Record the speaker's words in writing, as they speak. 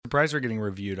surprised we're getting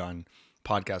reviewed on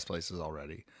podcast places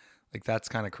already. Like, that's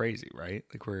kind of crazy, right?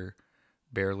 Like, we're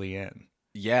barely in.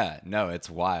 Yeah, no, it's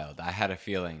wild. I had a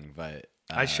feeling, but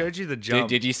I showed you the jump.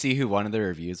 Did you see who one of the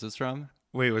reviews was from?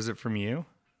 Wait, was it from you?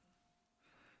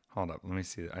 Hold up, let me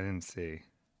see. I didn't see.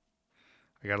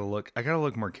 I gotta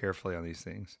look more carefully on these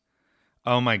things.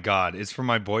 Oh my God, it's from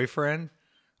my boyfriend.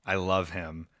 I love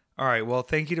him. All right, well,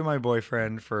 thank you to my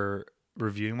boyfriend for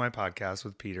reviewing my podcast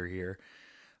with Peter here.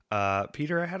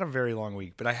 Peter, I had a very long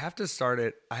week, but I have to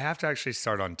actually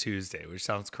start on Tuesday, which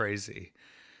sounds crazy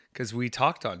because we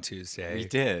talked on Tuesday. We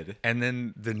did. And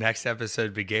then the next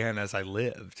episode began as I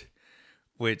lived,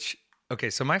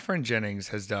 so my friend Jennings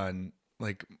has done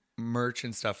like merch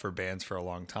and stuff for bands for a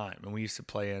long time. And we used to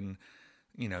play in,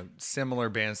 similar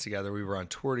bands together. We were on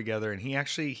tour together, and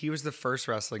he was the first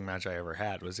wrestling match I ever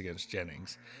had was against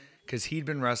Jennings. Because he'd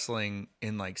been wrestling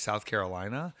in like South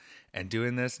Carolina and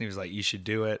doing this, and he was like, "You should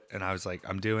do it," and I was like,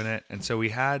 "I'm doing it." And so we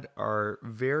had our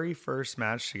very first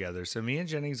match together. So me and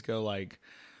Jennings go like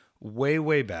way,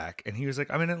 way back, and he was like,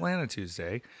 "I'm in Atlanta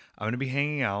Tuesday. I'm going to be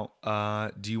hanging out.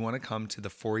 Do you want to come to the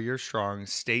 4 Year Strong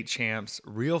State Champs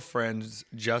Real Friends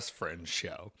Just Friends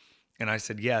show?" And I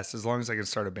said yes, as long as I can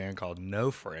start a band called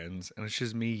No Friends. And it's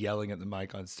just me yelling at the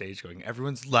mic on stage going,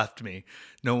 "Everyone's left me.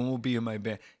 No one will be in my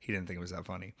band." He didn't think it was that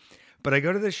funny. But I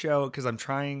go to this show because I'm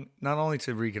trying not only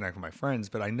to reconnect with my friends,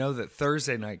 but I know that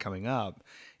Thursday night coming up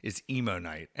is emo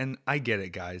night. And I get it,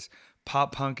 guys.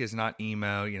 Pop punk is not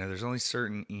emo. There's only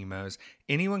certain emos.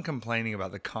 Anyone complaining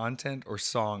about the content or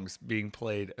songs being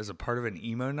played as a part of an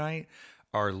emo night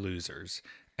are losers.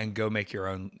 And go make your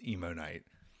own emo night.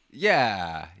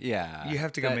 Yeah. You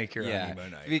have to go make your own emo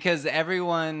night. Because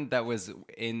everyone that was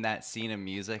in that scene of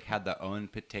music had their own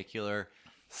particular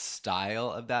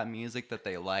style of that music that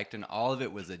they liked, and all of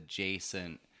it was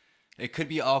adjacent. It could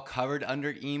be all covered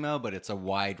under emo, but it's a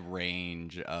wide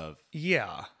range of...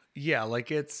 Yeah, like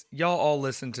it's... Y'all all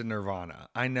listen to Nirvana.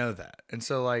 I know that. And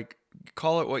so, like,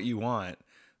 call it what you want,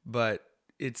 but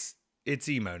it's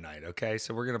emo night, okay?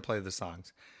 So we're going to play the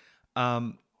songs.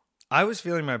 I was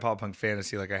feeling my pop punk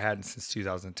fantasy like I hadn't since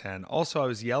 2010. Also, I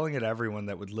was yelling at everyone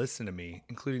that would listen to me,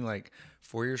 including like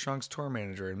 4 Year Strong's tour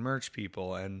manager and merch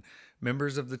people and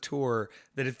members of the tour,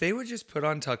 that if they would just put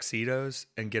on tuxedos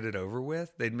and get it over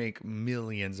with, they'd make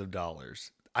millions of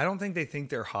dollars. I don't think they think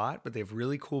they're hot, but they have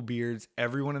really cool beards.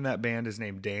 Everyone in that band is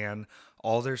named Dan.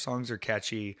 All their songs are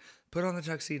catchy. Put on the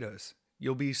tuxedos.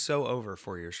 You'll be so over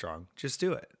 4 Year Strong. Just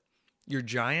do it. You're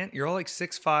giant. You're all like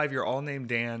 6'5". You're all named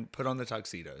Dan. Put on the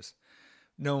tuxedos.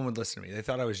 No one would listen to me. They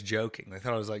thought I was joking. They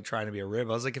thought I was like trying to be a rib.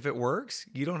 I was like, if it works,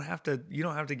 you don't have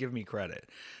to give me credit.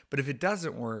 But if it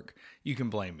doesn't work, you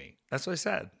can blame me. That's what I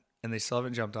said. And they still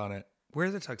haven't jumped on it. Wear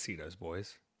the tuxedos,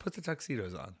 boys. Put the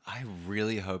tuxedos on. I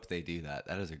really hope they do that.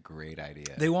 That is a great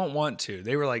idea. They won't want to.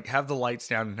 They were like, have the lights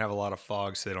down and have a lot of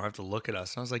fog so they don't have to look at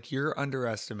us. And I was like, you're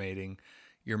underestimating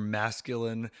your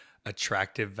masculine,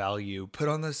 attractive value. Put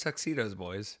on those tuxedos,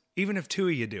 boys. Even if two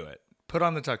of you do it, put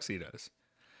on the tuxedos.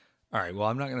 All right, well,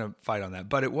 I'm not going to fight on that.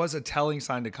 But it was a telling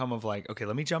sign to come of like, okay,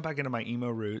 let me jump back into my emo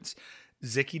roots.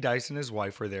 Zicky Dice and his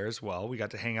wife were there as well. We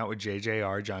got to hang out with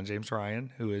JJR, John James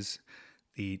Ryan, who is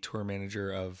the tour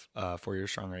manager of 4 Year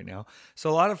Strong right now. So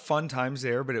a lot of fun times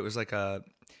there, but it was like I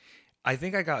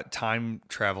think I got time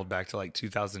traveled back to like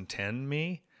 2010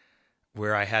 me,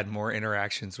 where I had more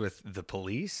interactions with the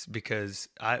police because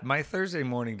my Thursday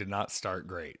morning did not start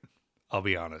great. I'll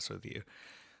be honest with you.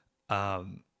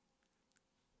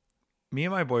 Me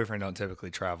and my boyfriend don't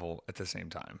typically travel at the same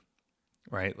time,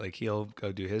 right? Like he'll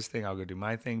go do his thing, I'll go do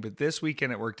my thing. But this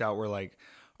weekend it worked out where like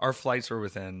our flights were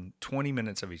within 20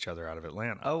 minutes of each other out of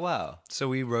Atlanta. Oh, wow. So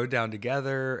we rode down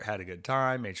together, had a good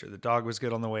time, made sure the dog was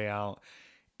good on the way out.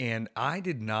 And I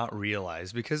did not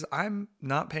realize, because I'm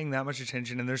not paying that much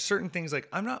attention. And there's certain things like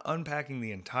I'm not unpacking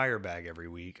the entire bag every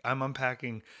week. I'm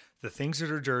unpacking the things that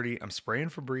are dirty. I'm spraying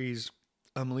Febreze.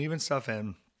 I'm leaving stuff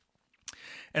in.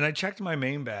 And I checked my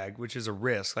main bag, which is a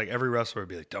risk. Like every wrestler would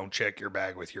be like, don't check your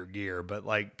bag with your gear. But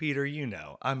like, Peter,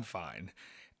 I'm fine.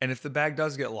 And if the bag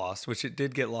does get lost, which it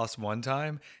did get lost one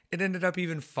time, it ended up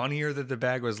even funnier that the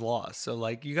bag was lost. So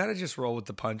like, you got to just roll with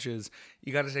the punches.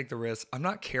 You got to take the risk. I'm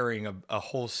not carrying a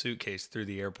whole suitcase through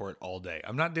the airport all day.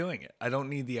 I'm not doing it. I don't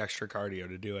need the extra cardio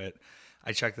to do it.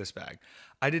 I checked this bag.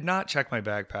 I did not check my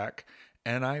backpack.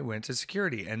 And I went to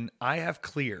security, and I have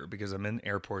clear because I'm in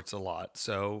airports a lot.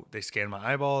 So they scan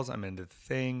my eyeballs. I'm into the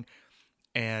thing.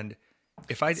 And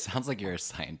if I... Sounds like you're a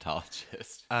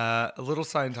Scientologist. A little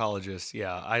Scientologist,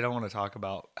 yeah. I don't want to talk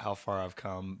about how far I've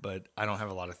come, but I don't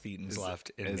have a lot of thetans left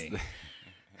in me.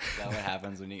 Is that what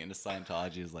happens when you get into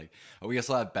Scientology? Is like, oh, we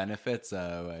also have benefits.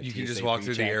 You can just walk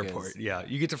through the airport. Yeah,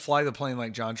 you get to fly the plane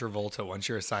like John Travolta once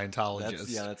you're a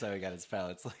Scientologist. That's how he got his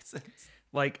pilot's license.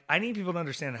 Like, I need people to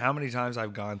understand how many times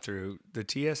I've gone through the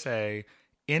TSA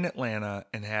in Atlanta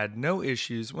and had no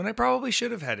issues when I probably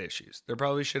should have had issues. There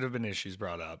probably should have been issues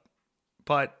brought up,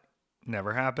 but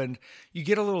never happened. You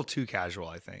get a little too casual,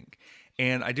 I think.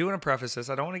 And I do want to preface this.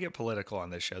 I don't want to get political on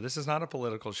this show. This is not a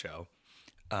political show.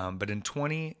 But in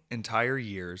 20 entire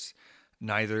years,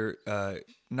 neither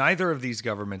of these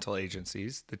governmental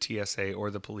agencies, the TSA or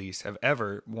the police, have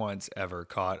once ever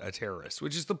caught a terrorist,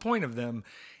 which is the point of them.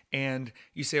 And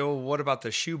you say, well, what about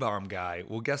the shoe bomb guy?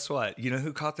 Well, guess what? You know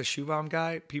who caught the shoe bomb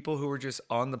guy? People who were just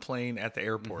on the plane at the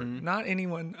airport, not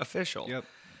anyone official. Yep.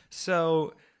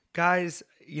 So, guys,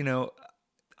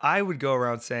 I would go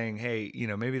around saying, hey,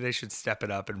 maybe they should step it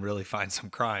up and really find some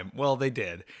crime. Well, they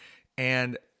did.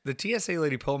 And the TSA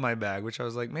lady pulled my bag, which I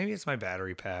was like, maybe it's my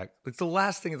battery pack. Like, the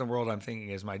last thing in the world I'm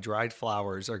thinking is my dried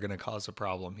flowers are going to cause a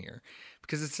problem here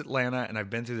because it's Atlanta and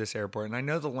I've been through this airport and I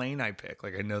know the lane I pick.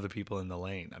 Like, I know the people in the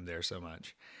lane. I'm there so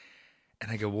much. And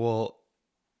I go, well,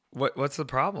 what's the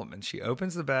problem? And she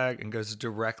opens the bag and goes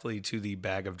directly to the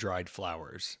bag of dried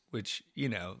flowers, which,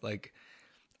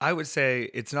 I would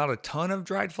say it's not a ton of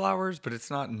dried flowers, but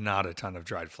it's not a ton of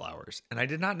dried flowers. And I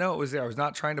did not know it was there. I was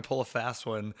not trying to pull a fast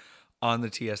one on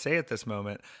the TSA at this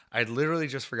moment. I'd literally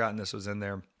just forgotten this was in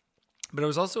there. But I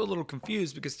was also a little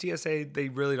confused because TSA, they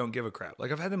really don't give a crap.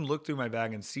 Like, I've had them look through my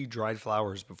bag and see dried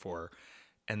flowers before,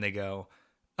 and they go,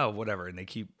 oh, whatever, and they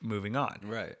keep moving on.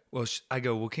 Right. Well, I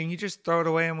go, well, can you just throw it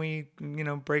away and we,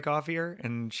 break off here?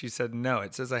 And she said, no,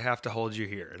 it says I have to hold you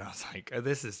here. And I was like, oh,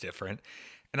 this is different.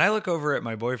 And I look over at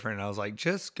my boyfriend and I was like,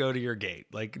 just go to your gate.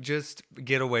 Like, just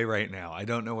get away right now. I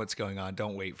don't know what's going on.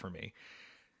 Don't wait for me.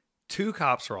 2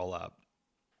 cops roll up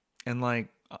and, like,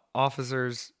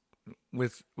 officers,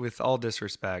 with all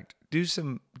disrespect, do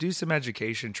some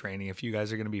education training. If you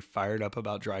guys are going to be fired up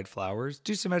about dried flowers,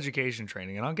 do some education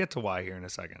training. And I'll get to why here in a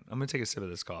second. I'm going to take a sip of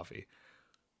this coffee.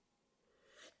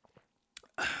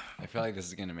 I feel like this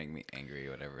is going to make me angry,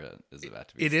 whatever it is about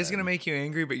to be It said. is going to make you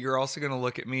angry, but you're also going to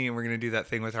look at me and we're going to do that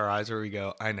thing with our eyes where we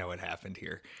go, I know what happened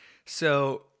here.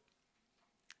 So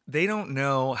they don't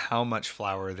know how much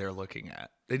flour they're looking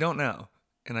at. They don't know.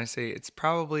 And I say, it's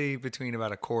probably between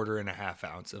about 1/4 and 1/2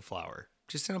 ounce of flour,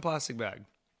 just in a plastic bag.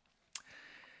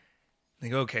 They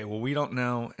go, okay, well, we don't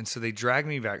know. And so they drag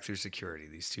me back through security,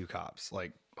 these 2 cops,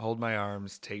 like, hold my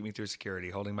arms, take me through security,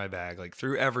 holding my bag, like,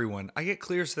 through everyone. I get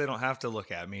clear so they don't have to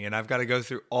look at me. And I've got to go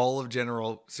through all of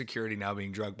general security now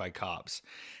being drugged by cops.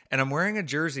 And I'm wearing a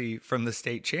jersey from the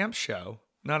State Champs show.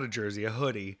 Not a jersey, a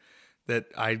hoodie that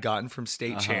I'd gotten from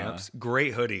State Champs.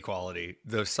 Great hoodie quality.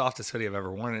 The softest hoodie I've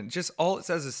ever worn. And just all it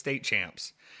says is State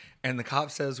Champs. And the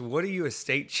cop says, what are you a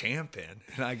state champ in?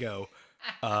 And I go,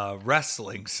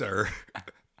 wrestling, sir.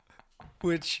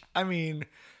 Which, I mean,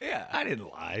 Yeah. I didn't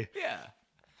lie. Yeah.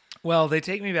 Well, they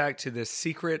take me back to this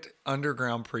secret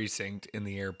underground precinct in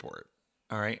the airport.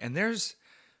 All right. And there's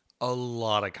a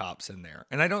lot of cops in there.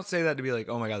 And I don't say that to be like,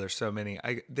 oh my God, there's so many.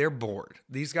 They're bored.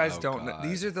 These guys don't know.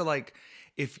 These are the, like,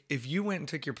 if you went and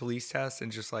took your police test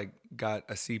and just, like, got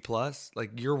a C+,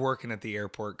 like, you're working at the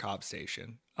airport cop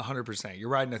station. 100%. You're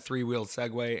riding a 3-wheeled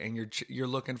Segway and you're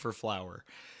looking for flour.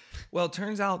 Well, it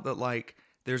turns out that, like,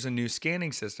 there's a new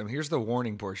scanning system. Here's the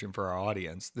warning portion for our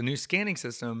audience. The new scanning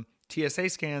system, TSA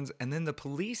scans, and then the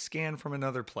police scan from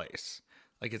another place.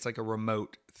 Like, it's like a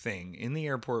remote thing in the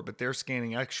airport, but they're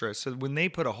scanning extra. So when they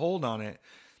put a hold on it,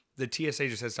 the TSA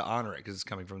just has to honor it because it's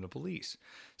coming from the police.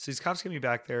 So these cops get me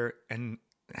back there, and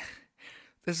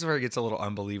this is where it gets a little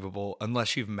unbelievable,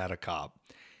 unless you've met a cop.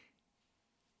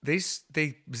 They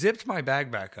zipped my bag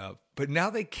back up, but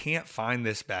now they can't find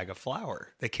this bag of flour.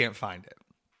 They can't find it.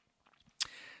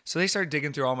 So they start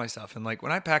digging through all my stuff. And, like,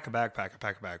 when I pack a backpack,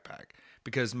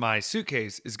 because my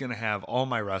suitcase is going to have all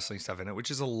my wrestling stuff in it,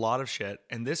 which is a lot of shit.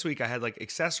 And this week I had, like,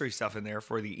 accessory stuff in there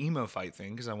for the emo fight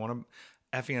thing because I want to,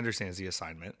 Effie understands the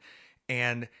assignment.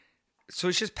 And so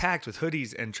it's just packed with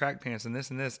hoodies and track pants and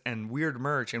this and weird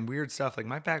merch and weird stuff. Like,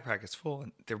 my backpack is full,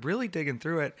 and they're really digging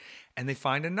through it. And they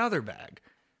find another bag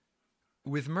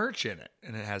with merch in it,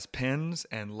 and it has pens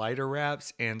and lighter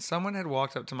wraps, and someone had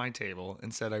walked up to my table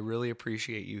and said, I really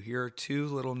appreciate you. Here are 2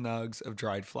 little nugs of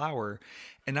dried flour,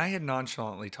 and I had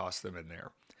nonchalantly tossed them in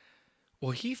there.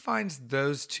 Well, he finds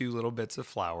those 2 little bits of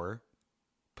flour,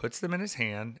 puts them in his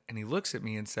hand, and he looks at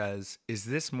me and says, is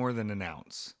this more than an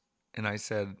ounce? And I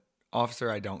said,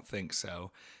 officer, I don't think so.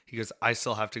 He goes, I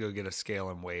still have to go get a scale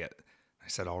and weigh it. I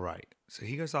said, all right. So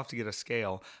he goes off to get a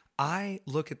scale. I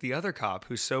look at the other cop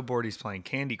who's so bored he's playing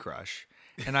Candy Crush,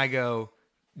 and I go,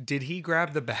 did he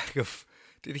grab the bag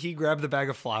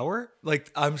of flour?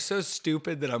 Like, I'm so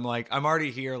stupid that I'm like, I'm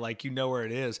already here. Like, you know where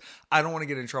it is. I don't want to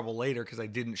get in trouble later because I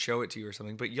didn't show it to you or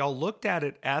something. But y'all looked at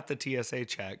it at the TSA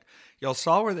check. Y'all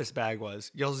saw where this bag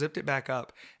was. Y'all zipped it back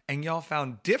up, and y'all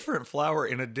found different flour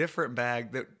in a different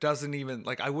bag that doesn't even,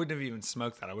 like, I wouldn't have even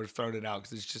smoked that. I would have thrown it out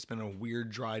because it's just been a weird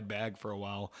dried bag for a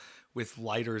while with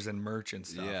lighters and merch and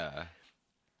stuff. Yeah.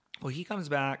 Well, he comes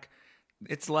back.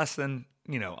 It's less than,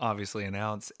 obviously an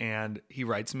ounce. And he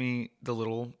writes me the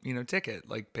little, ticket,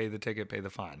 like pay the ticket, pay the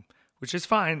fine, which is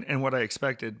fine and what I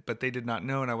expected. But they did not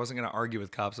know. And I wasn't going to argue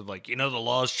with cops of like, the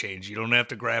laws change. You don't have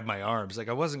to grab my arms. Like,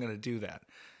 I wasn't going to do that.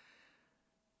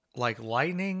 Like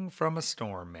lightning from a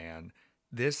storm, man.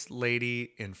 This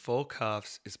lady in full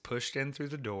cuffs is pushed in through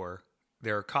the door.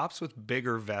 There are cops with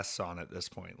bigger vests on at this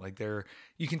point. Like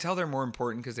you can tell they're more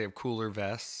important because they have cooler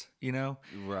vests,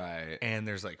 Right. And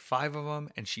there's like 5 of them,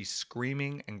 and she's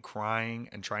screaming and crying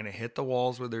and trying to hit the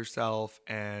walls with herself.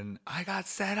 And I got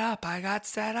set up.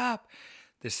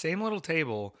 This same little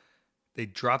table, they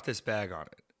dropped this bag on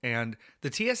it. And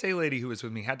the TSA lady who was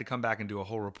with me had to come back and do a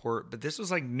whole report, but this was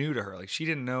like new to her. Like, she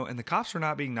didn't know. And the cops were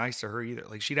not being nice to her either.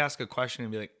 Like, she'd ask a question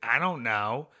and be like, I don't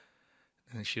know.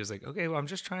 And she was like, okay, well, I'm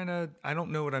just I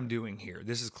don't know what I'm doing here.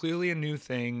 This is clearly a new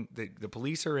thing. The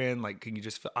police are in. Like, can you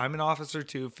I'm an officer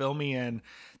too. Fill me in.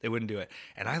 They wouldn't do it.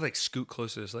 And I like scoot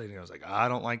close to this lady. And I was like, I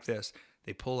don't like this.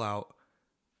 They pull out,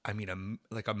 a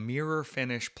mirror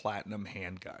finish platinum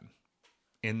handgun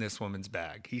in this woman's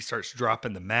bag. He starts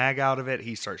dropping the mag out of it.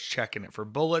 He starts checking it for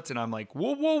bullets. And I'm like,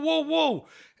 whoa, whoa, whoa, whoa.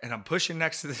 And I'm pushing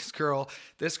next to this girl.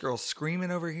 This girl's screaming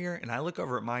over here. And I look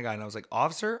over at my guy and I was like,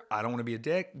 officer, I don't want to be a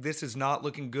dick. This is not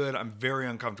looking good. I'm very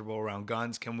uncomfortable around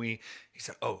guns. He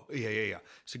said, oh, yeah.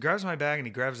 So he grabs my bag and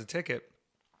he grabs the ticket,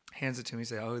 hands it to me,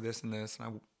 say, oh, this and this. And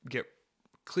I get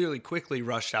quickly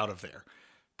rushed out of there.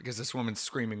 Because this woman's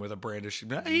screaming with a brandish.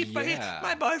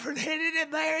 My boyfriend hid it in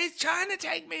there. He's trying to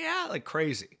take me out. Like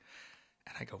crazy.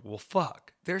 And I go, well,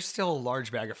 fuck. There's still a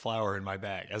large bag of flour in my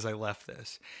bag as I left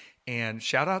this. And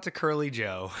shout out to Curly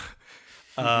Joe.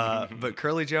 But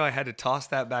Curly Joe, I had to toss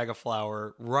that bag of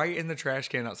flour right in the trash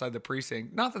can outside the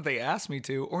precinct. Not that they asked me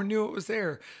to or knew it was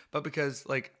there, but because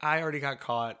like I already got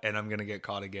caught and I'm going to get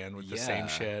caught again with the same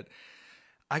shit.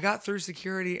 I got through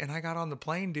security and I got on the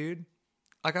plane, dude.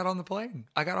 I got on the plane.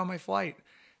 I got on my flight.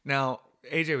 Now,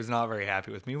 AJ was not very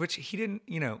happy with me, which he didn't,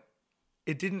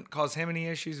 it didn't cause him any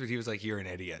issues, but he was like, you're an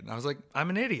idiot. And I was like, I'm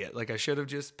an idiot. Like, I should have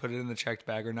just put it in the checked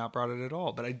bag or not brought it at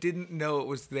all. But I didn't know it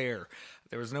was there.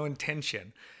 There was no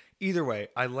intention. Either way,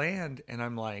 I land and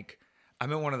I'm like,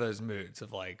 I'm in one of those moods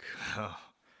of like, oh,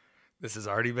 this has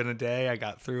already been a day. I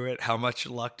got through it. How much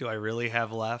luck do I really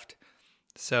have left?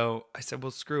 So I said,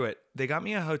 well, screw it. They got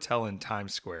me a hotel in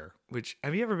Times Square, which,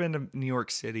 have you ever been to New York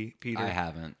City, Peter? I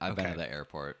haven't. I've been to the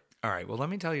airport. All right. Well, let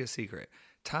me tell you a secret.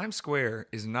 Times Square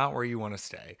is not where you want to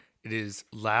stay. It is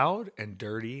loud and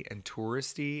dirty and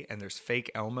touristy, and there's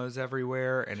fake Elmos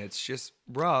everywhere, and it's just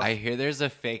rough. I hear there's a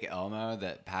fake Elmo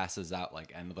that passes out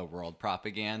like end of the world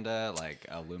propaganda, like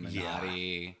Illuminati.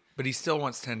 Yeah. But he still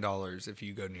wants $10 if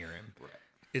you go near him. Right.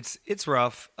 It's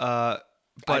rough.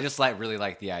 But I just really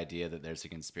like the idea that there's a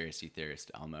conspiracy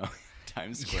theorist Elmo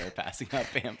Times Square passing out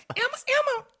pamphlets.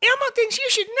 Elmo thinks you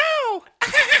should know.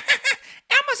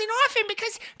 Elmo's an orphan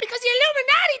because the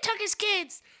Illuminati took his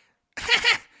kids.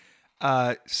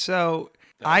 So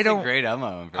That's I don't. A great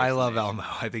Elmo. I love Elmo.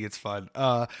 I think it's fun.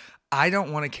 I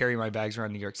don't want to carry my bags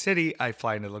around New York City. I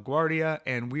fly into LaGuardia,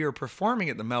 and we are performing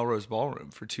at the Melrose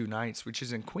Ballroom for 2 nights, which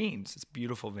is in Queens. It's a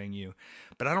beautiful venue.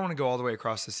 But I don't want to go all the way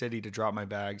across the city to drop my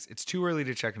bags. It's too early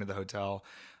to check into the hotel.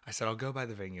 I said, I'll go by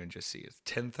the venue and just see. It's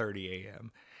 10:30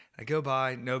 a.m. I go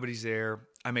by, nobody's there.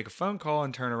 I make a phone call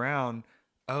and turn around.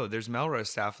 Oh, there's Melrose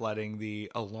staff letting the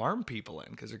alarm people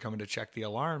in because they're coming to check the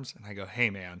alarms. And I go, hey,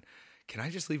 man, can I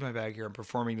just leave my bag here? I'm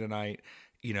performing tonight,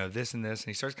 this and this. And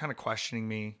he starts kind of questioning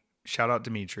me. Shout out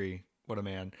Dimitri. What a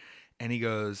man. And he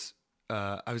goes,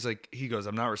 he goes,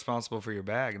 I'm not responsible for your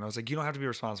bag. And I was like, you don't have to be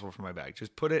responsible for my bag.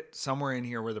 Just put it somewhere in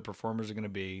here where the performers are going to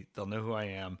be. They'll know who I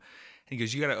am. And he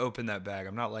goes, you got to open that bag.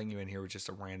 I'm not letting you in here with just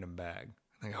a random bag.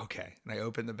 And I go, okay. And I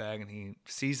open the bag and he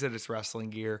sees that it's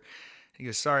wrestling gear. He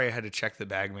goes, sorry, I had to check the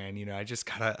bag, man.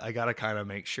 I gotta kind of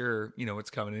make sure, what's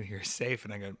coming in here is safe.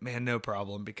 And I go, man, no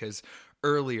problem. Because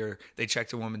earlier they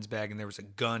checked a woman's bag and there was a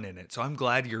gun in it. So I'm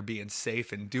glad you're being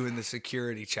safe and doing the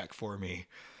security check for me.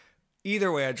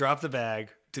 Either way, I drop the bag.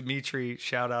 Dimitri,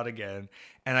 shout out again.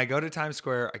 And I go to Times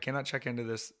Square. I cannot check into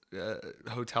this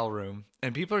hotel room.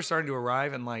 And people are starting to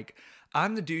arrive. And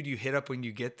I'm the dude you hit up when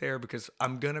you get there because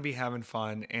I'm going to be having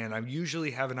fun. And I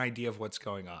usually have an idea of what's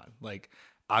going on.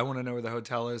 I want to know where the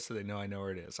hotel is so they know I know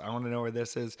where it is. I want to know where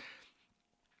this is.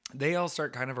 They all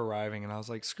start kind of arriving, and I was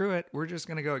like, screw it. We're just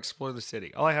going to go explore the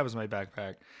city. All I have is my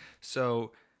backpack.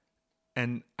 So,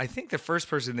 and I think the first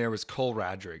person there was Cole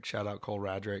Radrick. Shout out Cole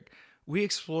Radrick. We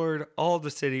explored all of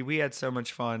the city. We had so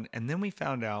much fun. And then we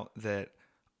found out that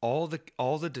all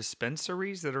the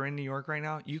dispensaries that are in New York right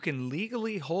now, you can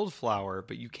legally hold flower,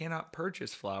 but you cannot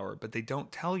purchase flower, but they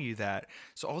don't tell you that.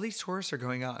 So all these tourists are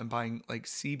going out and buying like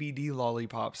CBD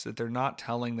lollipops that they're not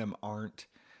telling them aren't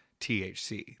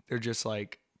THC. They're just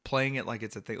like playing it like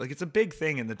it's a thing. Like it's a big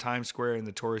thing in the Times Square and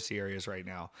the touristy areas right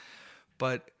now.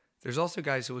 But there's also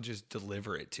guys who will just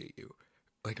deliver it to you,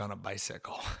 like on a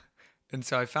bicycle. And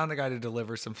so I found a guy to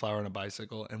deliver some flower on a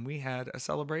bicycle, and we had a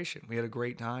celebration. We had a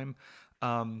great time.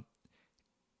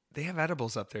 They have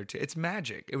edibles up there too. It's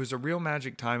magic. It was a real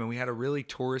magic time, and we had a really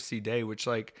touristy day, which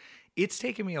like it's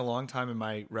taken me a long time in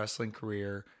my wrestling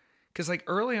career. Because like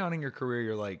early on in your career,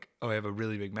 you're like, oh, I have a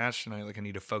really big match tonight. Like I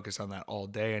need to focus on that all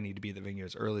day. I need to be at the venue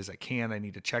as early as I can. I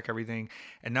need to check everything.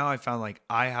 And now I found like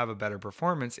I have a better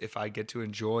performance if I get to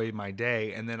enjoy my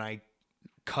day, and then I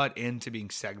cut into being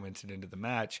segmented into the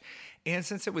match. And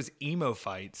since it was emo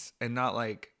fights and not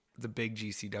like the big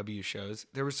GCW shows,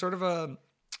 there was sort of a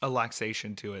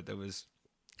laxation to it that was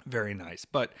very nice.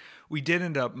 But we did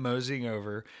end up moseying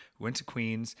over, went to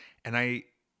Queens, and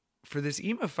for this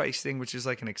emo fights thing, which is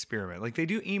like an experiment, like they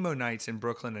do emo nights in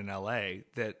Brooklyn and LA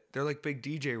that they're like big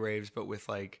DJ raves, but with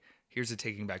like, here's a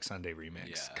Taking Back Sunday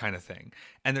remix kind of thing.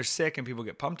 And they're sick and people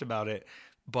get pumped about it.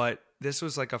 But this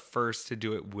was like a first to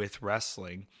do it with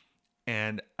wrestling.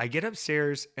 And I get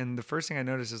upstairs, and the first thing I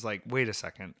notice is like, wait a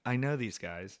second, I know these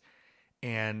guys.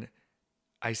 And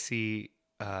I see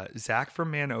Zach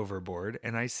from Man Overboard,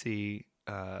 and I see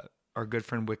our good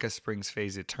friend Wicca Springs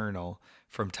Phase Eternal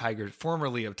from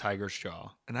formerly of Tiger's Jaw.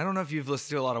 And I don't know if you've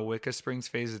listened to a lot of Wicca Springs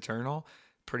Phase Eternal.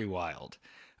 Pretty wild.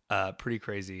 Pretty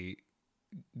crazy,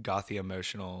 gothy,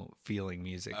 emotional feeling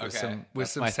music with some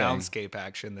soundscape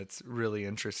action that's really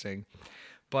interesting.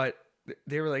 But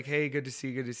they were like, hey, good to see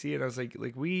you, good to see you. And I was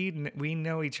like we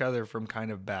know each other from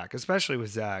kind of back, especially with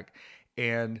Zach.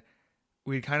 And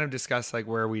we kind of discussed like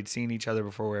where we'd seen each other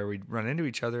before, where we'd run into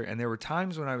each other. And there were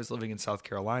times when I was living in South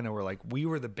Carolina where like we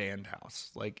were the band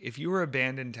house. Like if you were a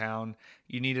band in town,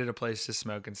 you needed a place to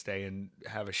smoke and stay and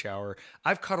have a shower.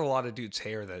 I've cut a lot of dudes'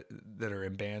 hair that are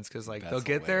in bands because like they'll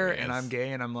get there and I'm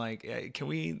gay and I'm like, hey,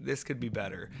 this could be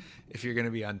better if you're going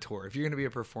to be on tour, if you're going to be a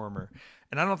performer.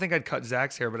 And I don't think I'd cut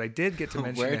Zach's hair, but I did get to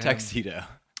mention wear a tuxedo.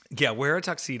 Yeah, wear a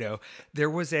tuxedo. There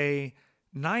was a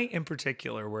night in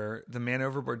particular where the Man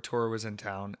Overboard tour was in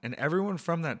town, and everyone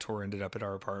from that tour ended up at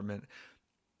our apartment,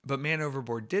 but Man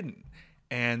Overboard didn't.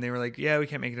 And they were like, yeah, we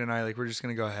can't make it tonight. Like, we're just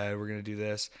going to go ahead. We're going to do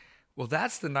this. Well,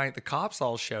 that's the night the cops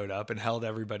all showed up and held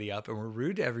everybody up and were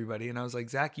rude to everybody. And I was like,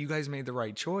 Zach, you guys made the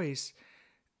right choice.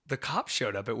 The cops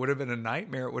showed up. It would have been a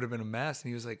nightmare. It would have been a mess. And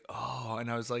he was like, oh.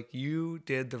 And I was like, you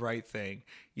did the right thing.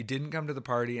 You didn't come to the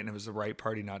party, and it was the right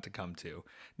party not to come to.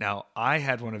 Now, I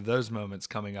had one of those moments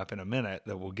coming up in a minute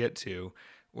that we'll get to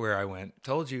where I went, I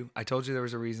told you there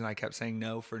was a reason. I kept saying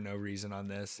no for no reason on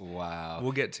this. Wow.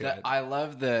 We'll get to it. I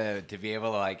love to be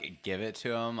able to like give it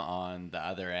to him on the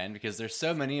other end, because there's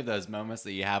so many of those moments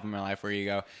that you have in my life where you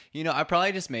go, I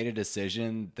probably just made a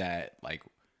decision that like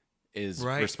is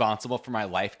responsible for my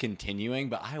life continuing,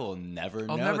 but I will never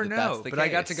know. I'll never know. That's the but case. I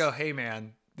got to go, hey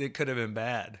man, it could have been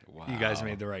bad. Wow. You guys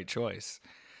made the right choice.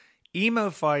 Emo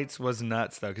fights was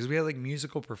nuts though, because we had like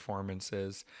musical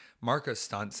performances. Marco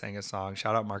Stunt sang a song.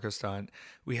 Shout out Marco Stunt.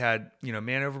 We had,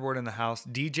 Man Overboard in the house,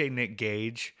 DJ Nick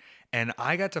Gage, and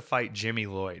I got to fight Jimmy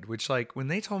Lloyd, which like when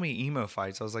they told me emo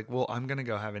fights, I was like, well, I'm going to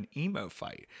go have an emo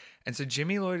fight. And so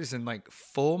Jimmy Lloyd is in like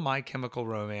full My Chemical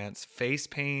Romance, face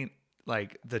paint,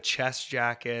 like the chest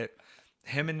jacket.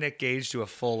 Him and Nick Gage do a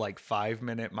full like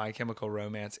 5-minute My Chemical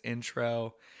Romance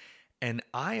intro. And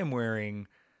I am wearing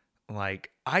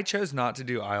like, I chose not to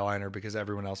do eyeliner because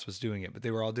everyone else was doing it, but they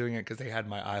were all doing it because they had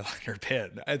my eyeliner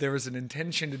pin. There was an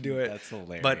intention to do it. That's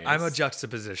hilarious. But I'm a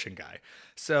juxtaposition guy.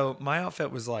 So my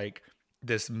outfit was like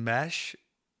this mesh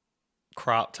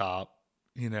crop top,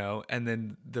 and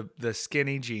then the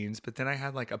skinny jeans, but then I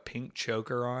had like a pink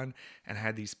choker on and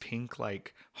had these pink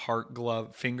like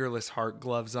fingerless heart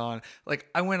gloves on. Like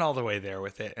I went all the way there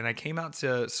with it. And I came out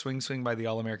to Swing Swing by the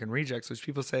All American Rejects, which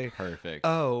people say, perfect.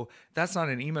 Oh, that's not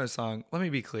an emo song. Let me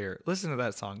be clear. Listen to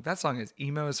that song. That song is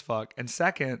emo as fuck. And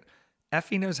second,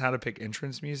 Effie knows how to pick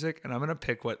entrance music, and I'm going to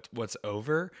pick what's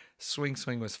over. Swing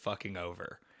Swing was fucking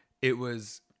over. It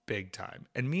was big time.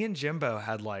 And me and Jimbo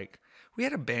had we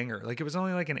had a banger. Like it was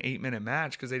only like an 8-minute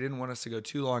match because they didn't want us to go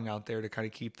too long out there to kind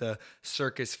of keep the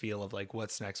circus feel of like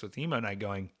what's next with emo night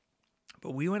going.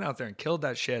 But we went out there and killed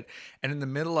that shit. And in the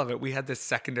middle of it, we had this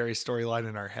secondary storyline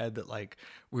in our head that like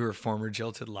we were former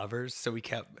jilted lovers. So we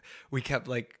kept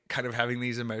like kind of having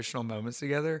these emotional moments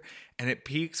together. And it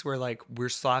peaks where like we're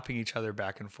slapping each other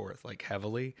back and forth like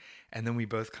heavily. And then we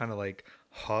both kind of like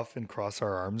huff and cross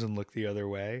our arms and look the other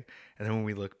way. And then when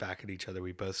we look back at each other,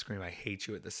 we both scream, "I hate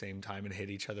you" at the same time and hit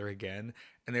each other again.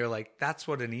 And they were like, that's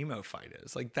what an emo fight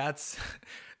is. Like that's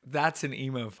an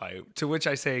emo fight. To which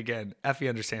I say again, Effie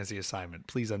understands the assignment.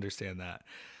 Please understand that.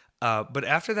 But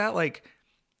after that, like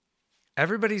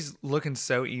everybody's looking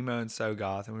so emo and so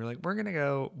goth. And we were like, we're going to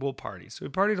go, we'll party. So we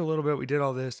partied a little bit. We did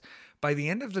all this. By the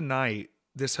end of the night,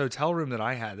 this hotel room that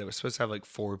I had that was supposed to have like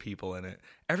 4 people in it,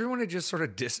 everyone had just sort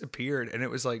of disappeared. And it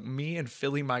was like me and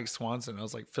Philly Mike Swanson. I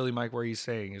was like, "Philly Mike, where are you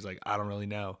staying?" He's like, "I don't really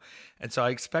know." And so I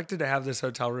expected to have this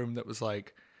hotel room that was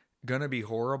like gonna be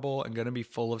horrible and gonna be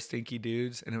full of stinky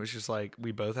dudes. And it was just like,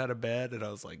 we both had a bed and I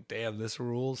was like, damn, this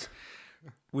rules.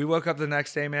 We woke up the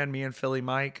next day, man, me and Philly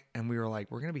Mike, and we were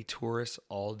like, we're going to be tourists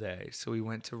all day. So we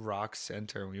went to Rock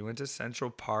Center, and we went to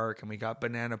Central Park, and we got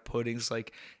banana puddings.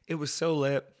 Like, it was so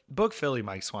lit. Book Philly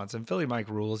Mike Swanson. Philly Mike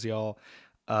rules, y'all.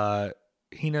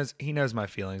 He knows my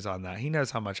feelings on that. He knows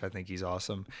how much I think he's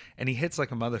awesome, and he hits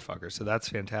like a motherfucker, so that's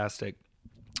fantastic.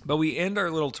 But we end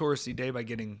our little touristy day by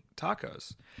getting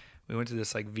tacos. We went to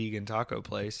this like vegan taco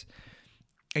place.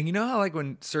 And you know how like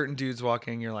when certain dudes walk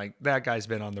in, you're like, that guy's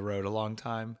been on the road a long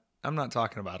time? I'm not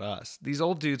talking about us. These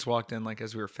old dudes walked in like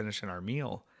as we were finishing our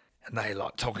meal. And they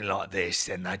like talking like this,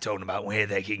 and they talking about where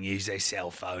they can use their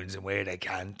cell phones and where they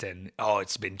can't. And, oh,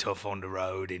 it's been tough on the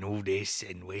road and all this,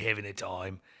 and we're having a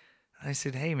time. And I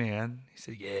said, "Hey, man." He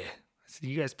said, "Yeah." I said,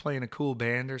 "You guys playing a cool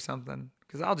band or something?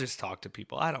 Because I'll just talk to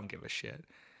people. I don't give a shit."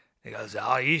 He goes,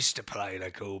 "I used to play in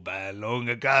a cool band long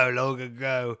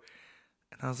ago.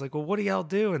 And I was like, "Well, what do y'all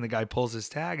do?" And the guy pulls his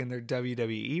tag, and they're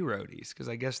WWE roadies, because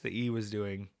I guess the E was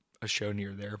doing a show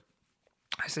near there.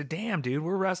 I said, "Damn, dude,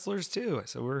 we're wrestlers too." I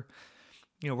said, "We're,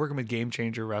 working with Game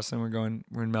Changer Wrestling.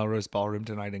 We're in Melrose Ballroom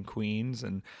tonight in Queens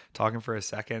and talking for a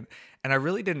second." And I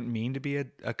really didn't mean to be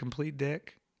a complete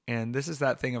dick. And this is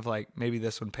that thing of like, maybe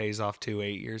this one pays off too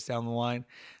 8 years down the line.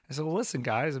 I said, "Well, listen,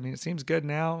 guys, I mean, it seems good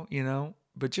now,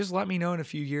 but just let me know in a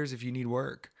few years if you need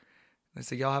work." I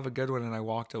said, "Y'all have a good one." And I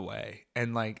walked away.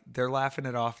 And like, they're laughing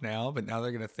it off now, but now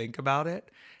they're going to think about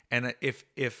it. And if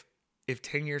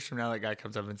 10 years from now, that guy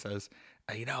comes up and says,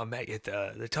 "I met you at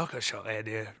the taco shop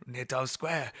near Times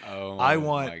Square." Oh, I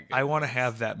want to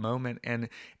have that moment. And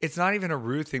it's not even a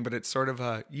rude thing, but it's sort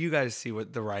of you guys see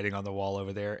what the writing on the wall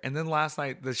over there. And then last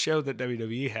night, the show that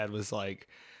WWE had was like,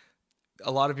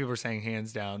 a lot of people were saying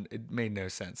hands down, it made no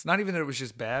sense. Not even that it was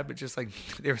just bad, but just like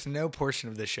there was no portion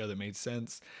of this show that made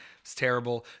sense. It's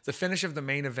terrible. The finish of the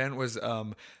main event was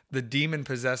the demon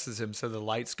possesses him, so the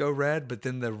lights go red, but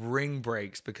then the ring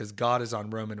breaks because God is on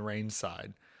Roman Reigns'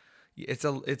 side. It's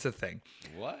a thing.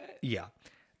 What? Yeah.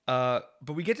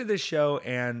 But we get to this show,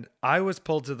 and I was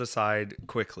pulled to the side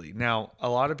quickly. Now, a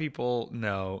lot of people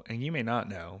know, and you may not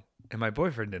know, and my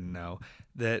boyfriend didn't know,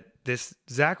 that this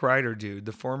Zack Ryder dude,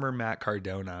 the former Matt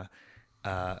Cardona,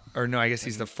 or no, I guess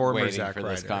he's the former Zack Ryder.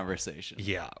 This conversation.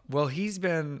 Yeah. Well, he's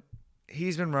been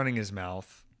running his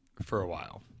mouth for a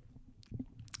while.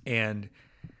 And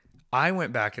I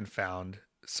went back and found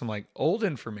some like old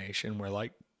information where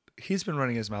like he's been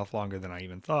running his mouth longer than I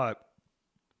even thought.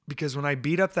 Because when I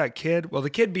beat up that kid, well, the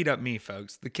kid beat up me,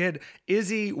 folks. The kid,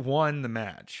 Izzy, won the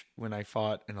match when I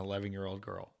fought an 11-year-old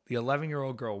girl. The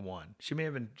 11-year-old girl won. She may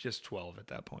have been just 12 at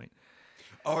that point.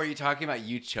 Oh, are you talking about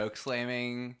you choke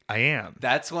slamming? I am.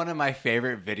 That's one of my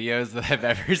favorite videos that I've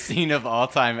ever seen of all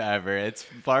time ever. It's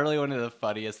probably one of the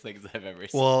funniest things I've ever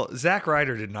seen. Well, Zack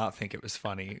Ryder did not think it was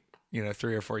funny,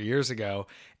 3 or 4 years ago.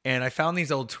 And I found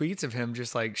these old tweets of him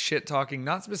just like shit talking,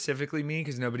 not specifically me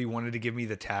because nobody wanted to give me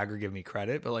the tag or give me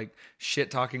credit, but like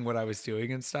shit talking what I was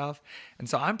doing and stuff. And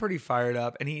so I'm pretty fired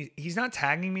up, and he's not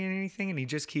tagging me in anything. And he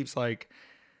just keeps like,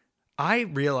 I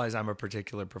realize I'm a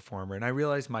particular performer, and I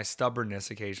realize my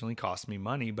stubbornness occasionally costs me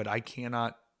money, but I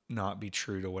cannot not be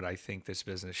true to what I think this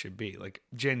business should be. Like,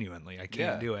 genuinely, I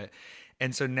can't do it.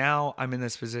 And so now I'm in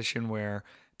this position where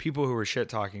people who were shit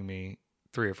talking me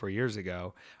 3 or 4 years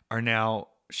ago are now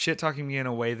shit talking me in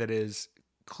a way that is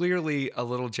clearly a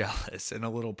little jealous and a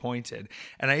little pointed.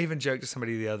 And I even joked to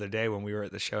somebody the other day when we were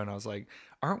at the show, and I was like,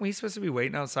 aren't we supposed to be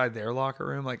waiting outside their locker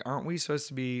room? Like, aren't we supposed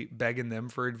to be begging them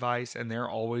for advice, and they're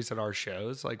always at our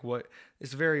shows? Like, what?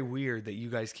 It's very weird that you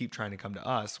guys keep trying to come to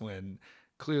us when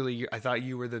clearly I thought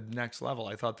you were the next level.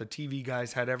 I thought the TV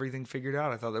guys had everything figured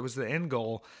out. I thought that was the end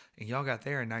goal, and y'all got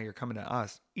there, and now you're coming to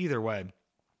us. Either way,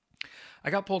 I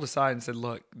got pulled aside and said,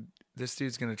 "Look, this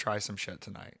dude's going to try some shit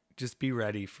tonight. Just be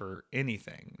ready for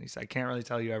anything. He said, I can't really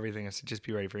tell you everything. I said, just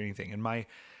be ready for anything. And my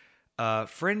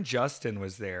friend Justin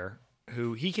was there,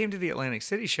 who he came to the Atlantic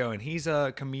City show, and he's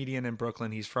a comedian in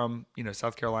Brooklyn. He's from,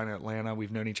 South Carolina, Atlanta.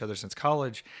 We've known each other since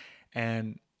college.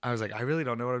 And I was like, I really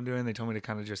don't know what I'm doing. They told me to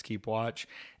kind of just keep watch.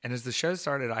 And as the show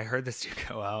started, I heard this dude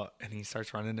go out and he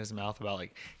starts running his mouth about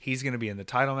like, he's going to be in the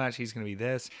title match. He's going to be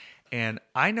this. And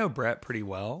I know Brett pretty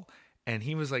well. And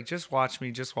he was like, just watch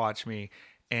me, just watch me.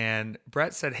 And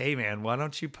Brett said, hey man, why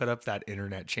don't you put up that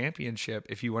internet championship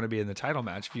if you want to be in the title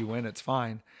match? If you win, it's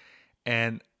fine.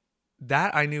 And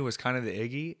that I knew was kind of the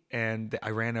Iggy. And I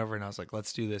ran over and I was like,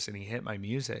 let's do this. And he hit my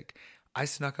music. I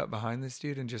snuck up behind this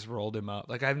dude and just rolled him up.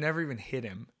 Like, I've never even hit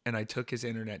him, and I took his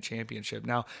internet championship.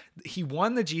 Now, he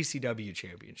won the GCW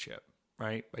championship,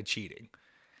 right, by cheating,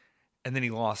 and then he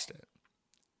lost it.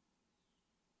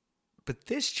 But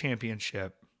this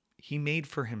championship, he made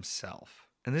for himself,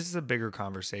 and this is a bigger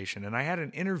conversation. And I had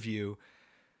an interview.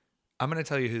 I'm going to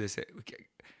tell you who this is.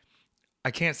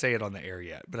 I can't say it on the air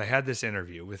yet, but I had this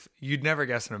interview with, you'd never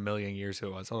guess in a million years who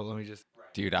it was. Hold on, let me just...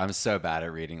 Dude, I'm so bad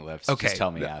at reading lips. Okay, just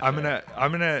tell me after.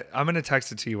 I'm gonna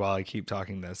text it to you while I keep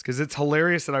talking this, because it's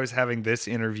hilarious that I was having this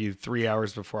interview 3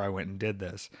 hours before I went and did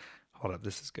this. Hold up,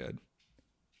 this is good.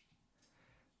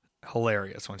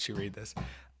 Hilarious once you read this.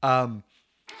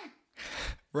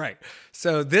 Right.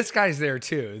 So this guy's there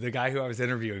too. The guy who I was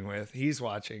interviewing with, he's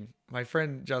watching. My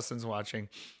friend Justin's watching,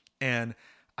 and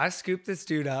I scoop this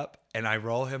dude up and I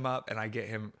roll him up and I get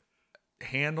him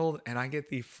handled and I get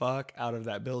the fuck out of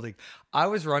that building. I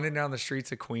was running down the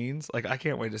streets of Queens, like I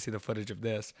can't wait to see the footage of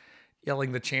this,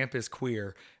 yelling the champ is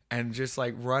queer and just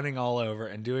like running all over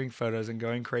and doing photos and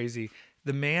going crazy.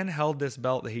 The man held this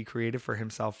belt that he created for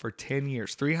himself for 10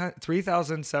 years.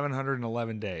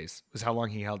 3,711 days was how long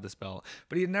he held this belt.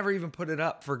 But he had never even put it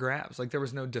up for grabs. Like there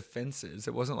was no defenses.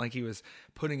 It wasn't like he was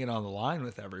putting it on the line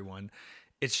with everyone.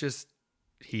 It's just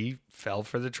he fell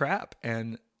for the trap,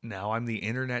 and now I'm the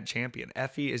internet champion.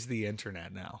 Effie is the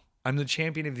internet now. I'm the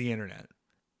champion of the internet.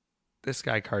 This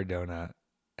guy Cardona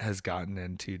has gotten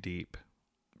in too deep.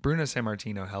 Bruno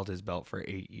Sammartino held his belt for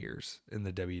 8 years in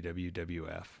the WWF.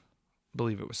 I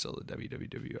believe it was still the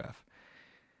WWF.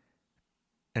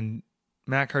 And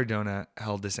Matt Cardona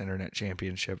held this internet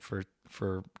championship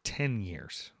for 10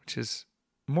 years, which is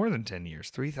more than 10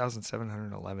 years,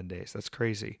 3,711 days. That's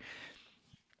crazy.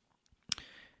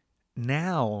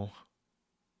 Now,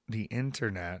 the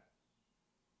internet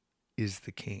is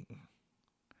the king.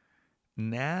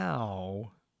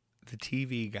 Now, the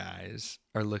TV guys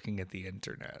are looking at the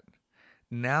internet.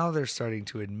 Now they're starting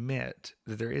to admit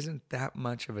that there isn't that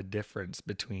much of a difference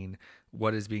between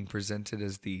what is being presented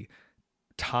as the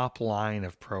top line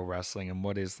of pro wrestling and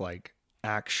what is like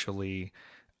actually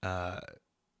drawing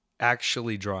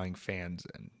fans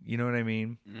in. You know what I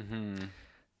mean? Mm-hmm.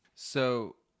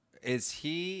 So is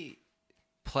he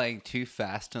playing too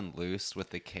fast and loose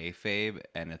with the kayfabe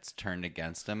and it's turned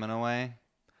against him in a way?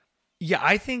 Yeah,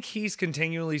 I think he's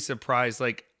continually surprised.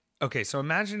 Like, okay, so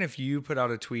imagine if you put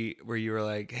out a tweet where you were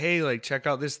like, hey, like, check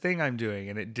out this thing I'm doing,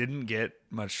 and it didn't get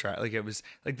much traction. Like, it was,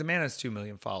 like, the man has 2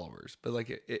 million followers, but,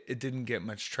 like, it didn't get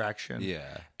much traction.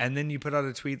 Yeah. And then you put out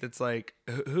a tweet that's like,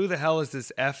 who the hell is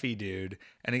this Effie dude?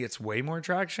 And it gets way more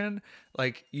traction.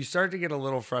 Like, you start to get a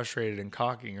little frustrated and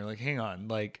cocky. You're like, hang on,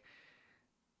 like,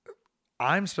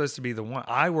 I'm supposed to be the one.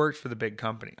 I worked for the big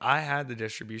company. I had the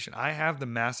distribution. I have the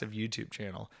massive YouTube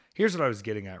channel. Here's what I was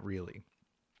getting at, really.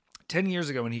 10 years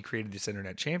ago when he created this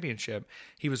internet championship,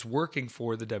 he was working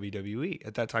for the WWE.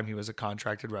 At that time, he was a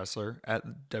contracted wrestler at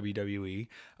WWE,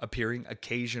 appearing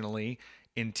occasionally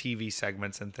in TV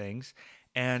segments and things.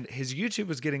 And his YouTube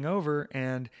was getting over,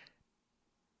 and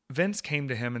Vince came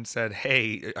to him and said,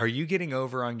 hey, are you getting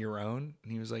over on your own?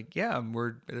 And he was like, yeah,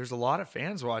 there's a lot of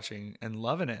fans watching and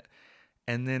loving it.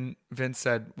 And then Vince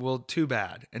said, well, too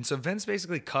bad. And so Vince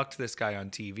basically cucked this guy on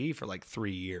TV for like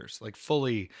 3 years, like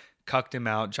fully cucked him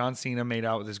out. John Cena made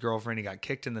out with his girlfriend. He got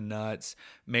kicked in the nuts.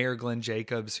 Mayor Glenn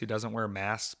Jacobs, who doesn't wear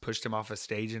masks, pushed him off a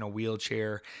stage in a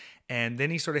wheelchair. And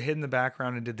then he sort of hid in the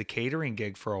background and did the catering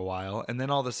gig for a while. And then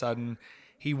all of a sudden,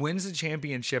 he wins the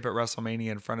championship at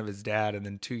WrestleMania in front of his dad. And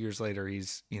then 2 years later,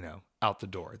 he's, out the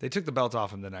door. They took the belt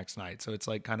off him the next night. So it's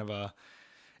like kind of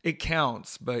it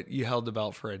counts, but you held the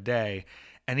belt for a day.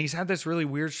 And he's had this really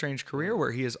weird, strange career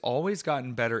where he has always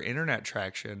gotten better internet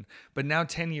traction. But now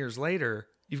 10 years later,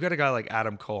 you've got a guy like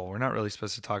Adam Cole. We're not really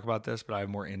supposed to talk about this, but I have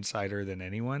more insider than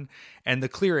anyone. And the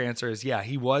clear answer is, yeah,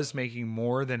 he was making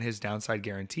more than his downside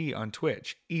guarantee on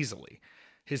Twitch, easily.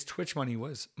 His Twitch money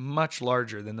was much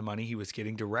larger than the money he was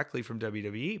getting directly from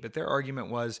WWE. But their argument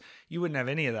was, you wouldn't have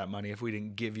any of that money if we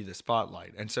didn't give you the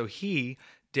spotlight. And so he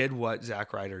did what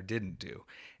Zack Ryder didn't do.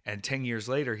 And 10 years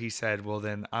later, he said, well,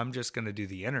 then I'm just going to do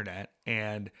the internet.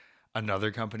 And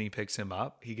another company picks him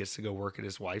up. He gets to go work at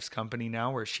his wife's company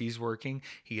now where she's working.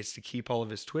 He gets to keep all of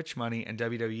his Twitch money, and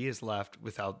WWE is left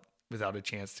without a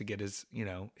chance to get his,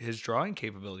 his drawing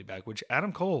capability back, which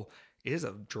Adam Cole is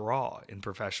a draw in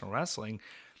professional wrestling.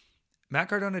 Matt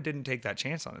Cardona didn't take that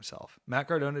chance on himself. Matt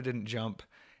Cardona didn't jump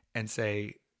and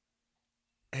say,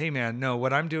 hey man, no,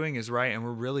 what I'm doing is right, and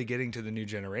we're really getting to the new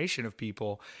generation of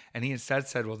people. And he instead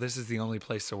said, well, this is the only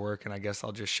place to work, and I guess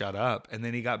I'll just shut up. And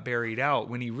then he got buried out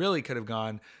when he really could have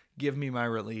gone, give me my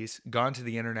release, gone to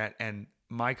the internet, and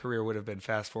my career would have been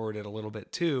fast forwarded a little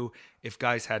bit too if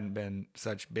guys hadn't been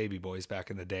such baby boys back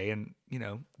in the day and,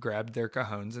 grabbed their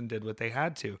cajones and did what they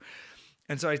had to.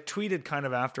 And so I tweeted kind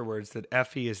of afterwards that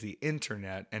Effie is the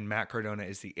internet and Matt Cardona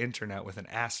is the internet with an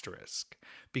asterisk,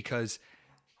 because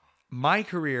my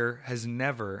career has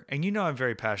never, and I'm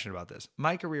very passionate about this,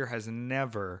 my career has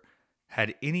never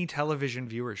had any television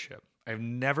viewership. I've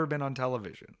never been on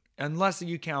television. Unless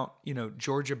you count,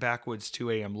 Georgia Backwoods 2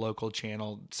 a.m. local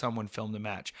channel, someone filmed a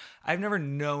match. I've never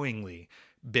knowingly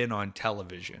been on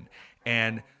television.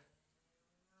 And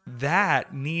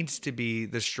that needs to be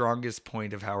the strongest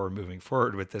point of how we're moving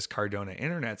forward with this Cardona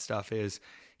internet stuff is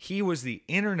he was the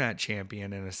internet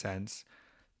champion in a sense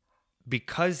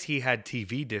because he had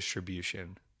TV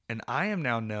distribution. And I am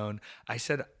now known, I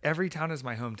said, every town is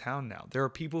my hometown now. There are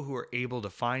people who are able to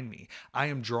find me. I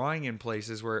am drawing in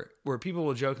places where people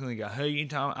will jokingly go, hey, you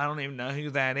Tom, I don't even know who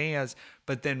that is.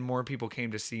 But then more people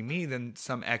came to see me than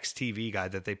some ex-TV guy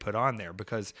that they put on there,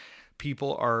 because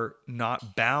people are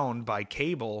not bound by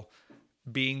cable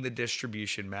being the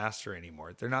distribution master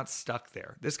anymore. They're not stuck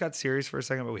there. This got serious for a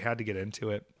second, but we had to get into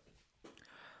it.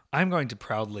 I'm going to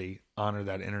proudly honor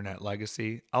that internet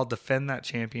legacy. I'll defend that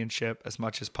championship as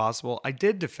much as possible. I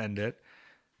did defend it.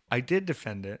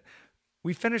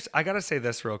 We finished. I got to say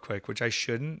this real quick, which I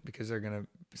shouldn't because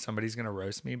somebody's going to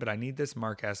roast me, but I need this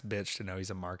mark ass bitch to know he's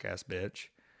a mark ass bitch.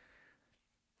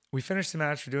 We finished the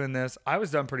match for doing this. I was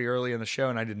done pretty early in the show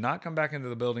and I did not come back into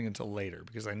the building until later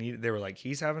because they were like,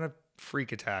 he's having a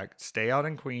freak attack. Stay out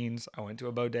in Queens. I went to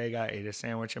a bodega, ate a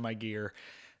sandwich in my gear.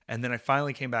 And then I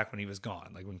finally came back when he was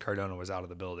gone, like when Cardona was out of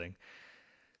the building.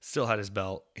 Still had his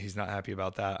belt. He's not happy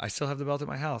about that. I still have the belt at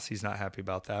my house. He's not happy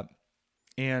about that.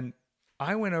 And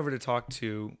I went over to talk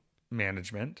to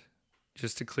management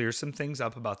just to clear some things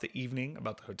up about the evening,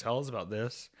 about the hotels, about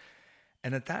this.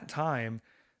 And at that time,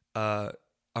 a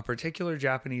particular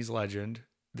Japanese legend,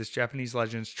 this Japanese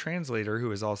legend's translator,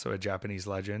 who is also a Japanese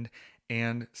legend,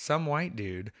 and some white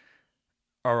dude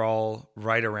are all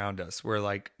right around us. We're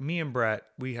like, me and Brett,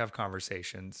 we have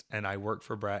conversations, and I work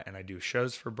for Brett and I do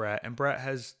shows for Brett, and Brett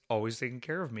has always taken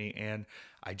care of me, and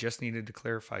I just needed to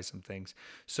clarify some things.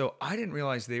 So I didn't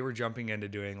realize they were jumping into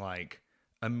doing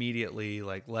immediately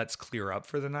let's clear up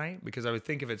for the night, because I would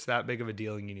think if it's that big of a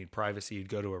deal and you need privacy, you'd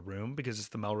go to a room, because it's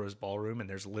the Melrose Ballroom and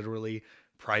there's literally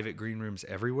private green rooms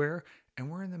everywhere,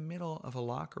 and we're in the middle of a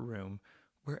locker room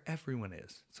where everyone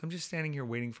is. So I'm just standing here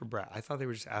waiting for Brett. I thought they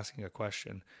were just asking a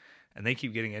question, and they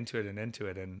keep getting into it.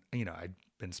 And, I'd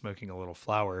been smoking a little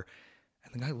flower,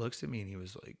 and the guy looks at me and he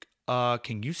was like,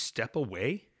 can you step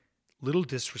away? Little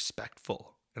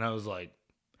disrespectful. And I was like,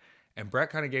 and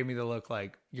Brett kind of gave me the look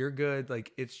like, you're good.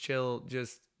 Like, it's chill.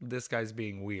 Just this guy's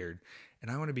being weird. And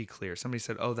I want to be clear. Somebody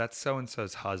said, oh, that's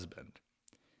so-and-so's husband.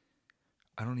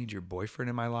 I don't need your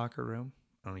boyfriend in my locker room.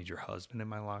 I don't need your husband in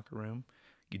my locker room.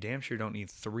 You damn sure don't need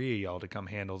three of y'all to come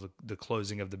handle the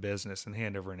closing of the business and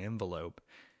hand over an envelope.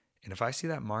 And if I see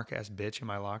that mark-ass bitch in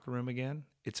my locker room again,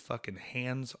 it's fucking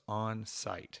hands on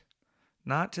sight.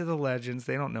 Not to the legends.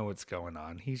 They don't know what's going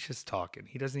on. He's just talking.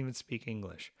 He doesn't even speak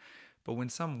English. But when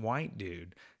some white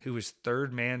dude who is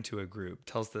third man to a group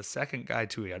tells the second guy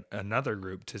to another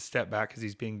group to step back because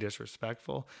he's being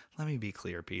disrespectful, let me be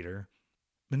clear, Peter.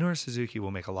 Minoru Suzuki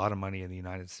will make a lot of money in the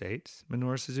United States.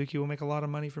 Minoru Suzuki will make a lot of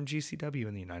money from GCW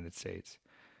in the United States.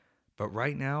 But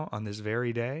right now, on this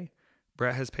very day,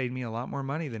 Brett has paid me a lot more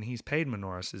money than he's paid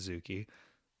Minoru Suzuki.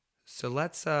 So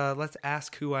let's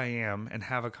ask who I am and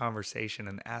have a conversation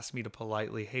and ask me to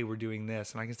politely, hey, we're doing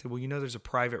this. And I can say, well, there's a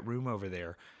private room over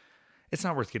there. It's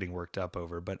not worth getting worked up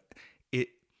over, but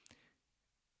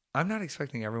I'm not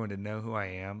expecting everyone to know who I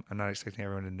am. I'm not expecting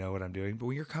everyone to know what I'm doing. But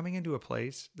when you're coming into a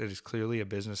place that is clearly a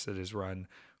business that is run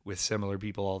with similar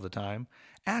people all the time,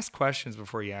 ask questions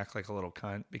before you act like a little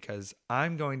cunt, because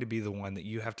I'm going to be the one that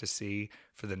you have to see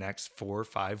for the next 4 or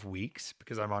 5 weeks,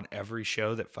 because I'm on every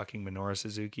show that fucking Minoru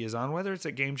Suzuki is on, whether it's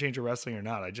at Game Changer Wrestling or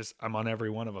not. I'm on every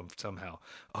one of them somehow.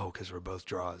 Oh, because we're both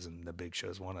draws and the big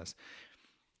shows want us.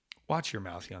 Watch your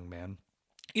mouth, young man.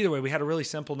 either way, we had a really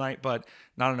simple night, but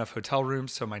not enough hotel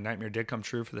rooms. So my nightmare did come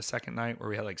true for the second night where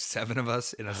we had like 7 of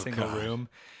us in a single room.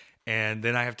 And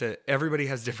then everybody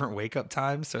has different wake up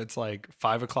times. So it's like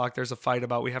 5 o'clock, there's a fight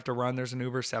about we have to run, there's an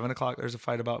Uber. 7 o'clock, there's a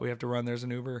fight about we have to run, there's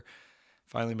an Uber.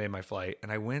 Finally made my flight.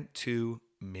 And I went to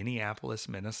Minneapolis,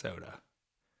 Minnesota.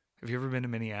 Have you ever been to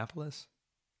Minneapolis?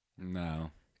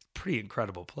 No. Pretty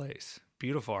incredible place.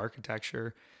 Beautiful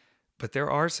architecture. But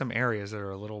there are some areas that are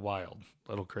a little wild,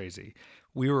 a little crazy.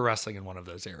 We were wrestling in one of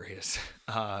those areas.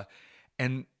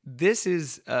 And this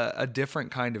is a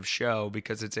different kind of show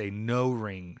because it's a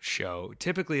no-ring show,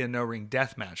 typically a no-ring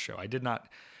death match show. I did not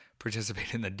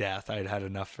participate in the death. I had had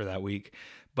enough for that week.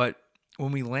 But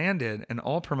when we landed, and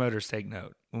all promoters take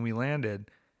note, when we landed,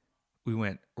 we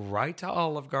went right to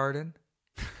Olive Garden.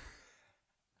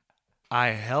 I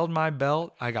held my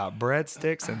belt. I got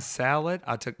breadsticks and salad.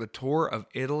 I took the tour of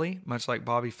Italy, much like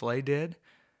Bobby Flay did.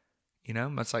 You know,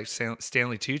 much like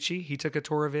Stanley Tucci, he took a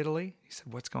tour of Italy. He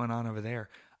said, "What's going on over there?"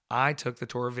 I took the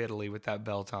tour of Italy with that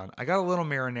belt on. I got a little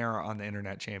marinara on the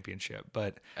internet championship,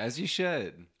 but as you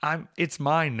should. It's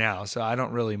mine now, so I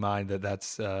don't really mind that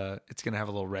it's going to have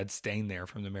a little red stain there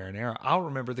from the marinara. I'll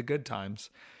remember the good times.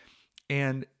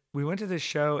 And we went to this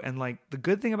show, and like the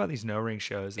good thing about these no-ring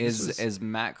shows is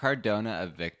Matt Cardona a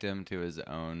victim to his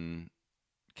own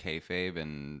kayfabe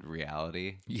and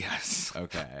reality? Yes.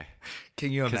 Okay.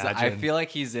 Can you imagine? I feel like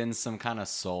he's in some kind of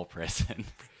soul prison.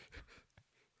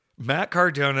 Matt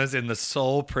Cardona's in the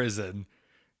soul prison,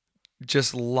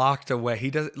 just locked away. He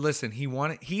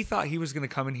thought he was going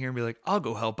to come in here and be like, "I'll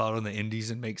go help out on the indies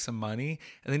and make some money."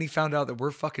 And then he found out that we're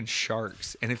fucking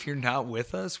sharks. And if you're not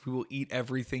with us, we will eat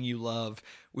everything you love.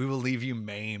 We will leave you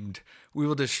maimed. We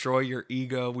will destroy your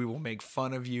ego. We will make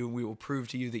fun of you. We will prove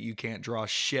to you that you can't draw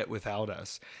shit without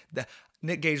us.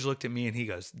 Nick Gage looked at me and he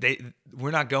goes, "We're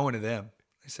not going to them."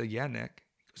 I said, "Yeah, Nick."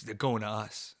 He goes, "They're going to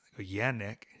us." I go, "Yeah,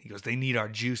 Nick." He goes, "They need our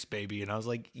juice, baby." And I was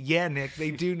like, "Yeah, Nick,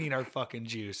 they do need our fucking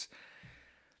juice."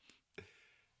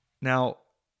 Now,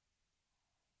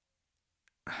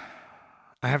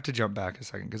 I have to jump back a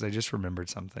second because I just remembered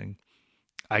something.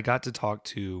 I got to talk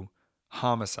to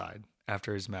Homicide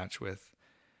after his match with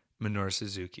Minoru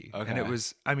Suzuki. Okay. And it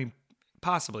was, I mean,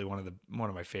 possibly one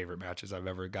of my favorite matches I've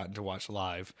ever gotten to watch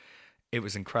live. It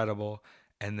was incredible.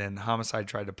 And then Homicide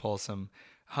tried to pull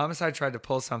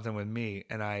something with me,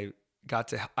 and I got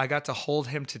to hold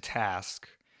him to task.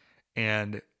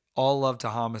 And all love to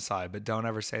Homicide, but don't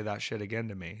ever say that shit again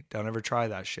to me. Don't ever try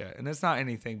that shit. And it's not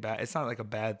anything bad. It's not like a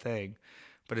bad thing,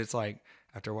 but it's like,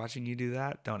 after watching you do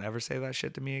that, don't ever say that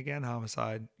shit to me again,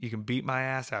 Homicide. You can beat my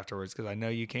ass afterwards because I know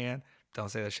you can. Don't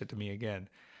say that shit to me again.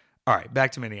 All right,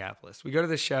 back to Minneapolis. We go to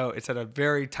the show. It's at a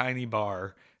very tiny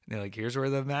bar. And they're like, "Here's where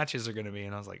the matches are going to be."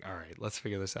 And I was like, all right, let's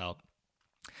figure this out.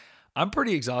 I'm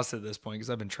pretty exhausted at this point because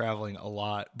I've been traveling a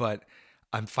lot, but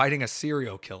I'm fighting a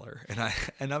serial killer,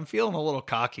 and I'm feeling a little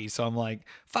cocky. So I'm like,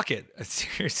 fuck it, a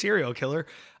serial killer.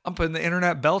 I'm putting the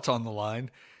internet belt on the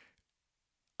line.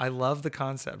 I love the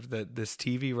concept that this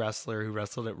TV wrestler who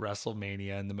wrestled at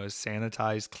WrestleMania and the most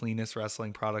sanitized, cleanest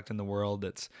wrestling product in the world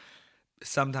that's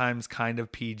sometimes kind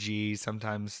of PG,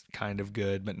 sometimes kind of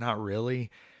good, but not really.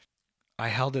 I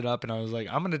held it up and I was like,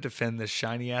 I'm going to defend this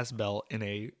shiny ass belt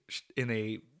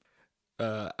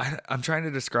I'm trying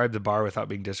to describe the bar without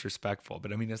being disrespectful,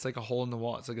 but I mean, it's like a hole in the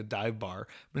wall. It's like a dive bar.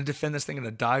 I'm going to defend this thing in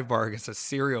a dive bar against a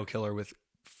serial killer with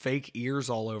fake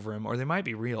ears all over him, or they might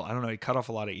be real. I don't know. He cut off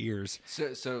a lot of ears.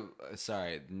 So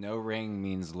sorry. No ring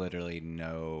means literally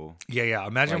no. Yeah.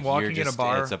 Imagine like walking in a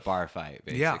bar. It's a bar fight,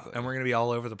 basically. Yeah, and we're going to be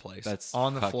all over the place. That's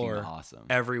on the fucking floor. Awesome.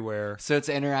 Everywhere. So it's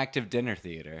interactive dinner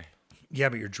theater. Yeah,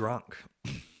 but you're drunk.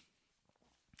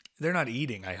 They're not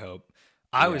eating, I hope.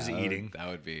 I was eating. That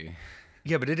would be.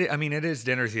 Yeah, but it is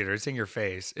dinner theater. It's in your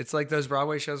face. It's like those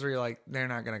Broadway shows where you're like, they're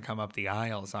not going to come up the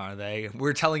aisles, are they?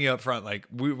 We're telling you up front, like,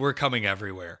 we're coming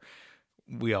everywhere.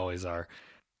 We always are.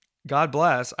 God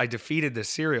bless. I defeated the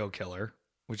serial killer,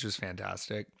 which was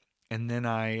fantastic. And then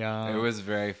it was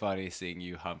very funny seeing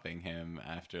you humping him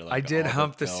after like I did all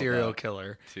hump the build serial up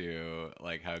killer to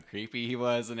like how creepy he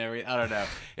was and everything. I don't know.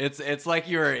 It's like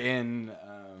you were in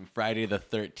Friday the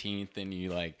 13th and you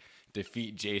like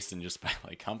defeat Jason just by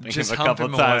like humping him a couple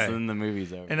times and then the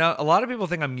movie's over. And a lot of people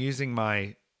think I'm using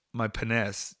my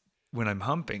penis when I'm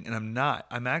humping, and I'm not.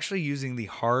 I'm actually using the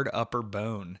hard upper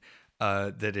bone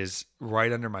that is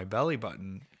right under my belly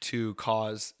button to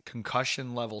cause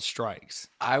concussion level strikes.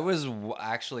 I was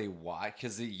actually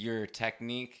because your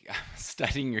technique, I was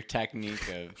studying your technique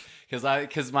of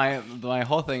because my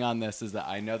whole thing on this is that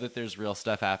I know that there's real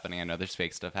stuff happening. I know there's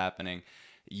fake stuff happening.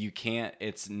 you can't,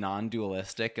 it's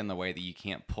non-dualistic in the way that you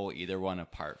can't pull either one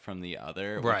apart from the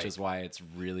other, Right. which is why it's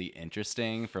really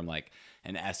interesting from like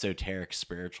an esoteric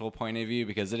spiritual point of view,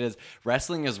 because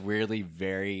wrestling is weirdly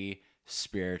very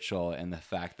spiritual in the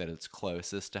fact that it's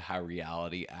closest to how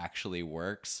reality actually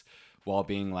works, while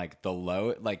being like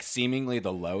seemingly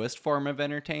the lowest form of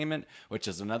entertainment, which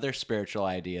is another spiritual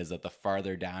idea, is that the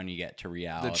farther down you get to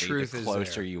reality, truth the is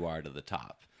closer there. you are to the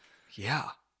top. Yeah.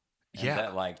 And Yeah.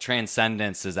 that like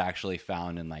transcendence is actually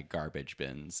found in like garbage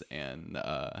bins and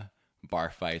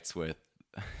bar fights with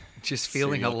Just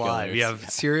feeling serial alive. killers. Yeah.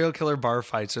 Serial killer bar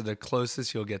fights are the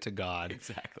closest you'll get to God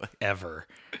exactly. ever.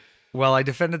 Well, I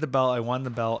defended the belt. I won the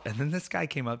belt. And then this guy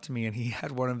came up to me and he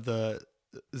had one of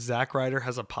Zack Ryder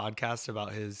has a podcast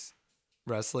about his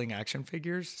wrestling action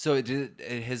figures. So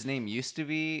his name used to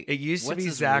be. It used to what's be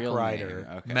his Zack real Ryder.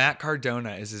 name? Okay. Matt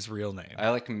Cardona is his real name. I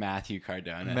like Matthew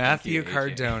Cardona. Matthew Thank you,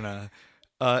 AJ. Cardona.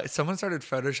 Someone started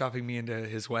photoshopping me into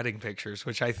his wedding pictures,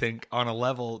 which I think on a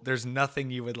level, there's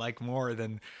nothing you would like more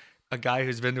than a guy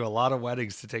who's been to a lot of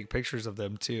weddings to take pictures of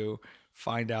them to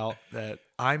find out that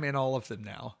I'm in all of them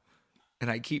now. And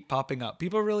I keep popping up.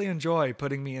 People really enjoy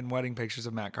putting me in wedding pictures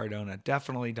of Matt Cardona.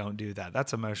 Definitely don't do that.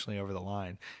 That's emotionally over the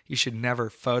line. You should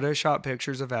never Photoshop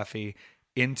pictures of Effie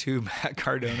into Matt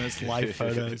Cardona's live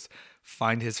photos.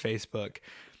 Find his Facebook.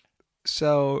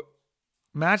 So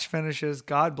match finishes.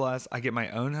 God bless. I get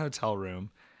my own hotel room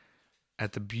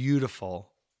at the beautiful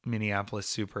Minneapolis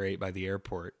Super 8 by the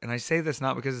airport. And I say this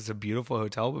not because it's a beautiful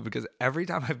hotel, but because every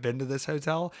time I've been to this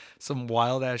hotel, some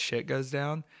wild ass shit goes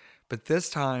down. But this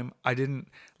time I didn't.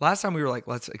 Last time we were like,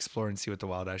 let's explore and see what the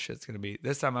wild ass shit's going to be.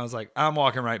 This time I was like, I'm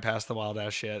walking right past the wild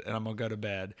ass shit and I'm going to go to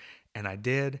bed. And I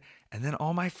did. And then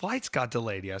all my flights got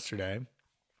delayed yesterday.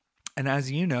 And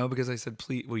as you know, because I said,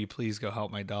 please, will you please go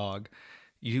help my dog?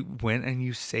 You went and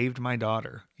you saved my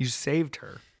daughter. You saved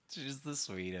her. She's the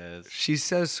sweetest. She's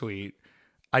so sweet.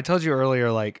 I told you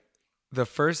earlier, like the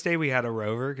first day we had a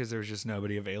rover because there was just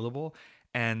nobody available.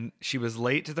 And she was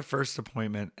late to the first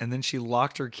appointment. And then she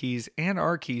locked her keys and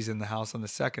our keys in the house on the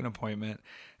second appointment.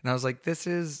 And I was like, this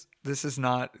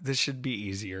should be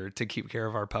easier to keep care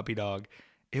of our puppy dog.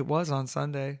 It was on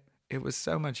Sunday. It was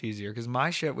so much easier because my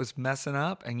shit was messing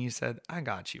up. And you said, I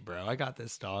got you, bro. I got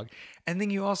this dog. And then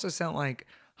you also sent like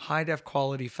high def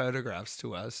quality photographs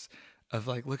to us of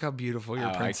like, look how beautiful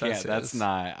your princess is.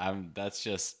 That's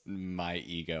just my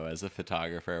ego as a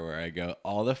photographer where I go,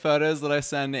 all the photos that I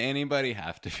send to anybody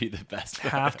have to be the best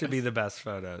photos. Have to be the best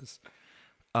photos.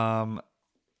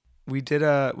 We did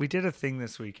a thing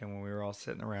this weekend when we were all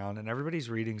sitting around and everybody's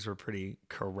readings were pretty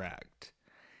correct.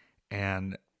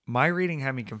 And my reading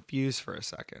had me confused for a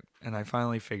second. And I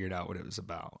finally figured out what it was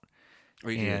about.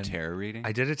 Or you did a tarot reading?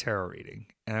 I did a tarot reading.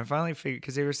 And I finally figured,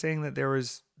 because they were saying that there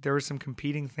were some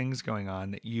competing things going on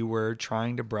that you were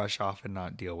trying to brush off and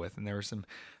not deal with. And there were some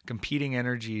competing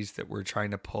energies that were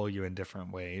trying to pull you in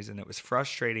different ways. And it was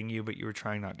frustrating you, but you were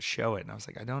trying not to show it. And I was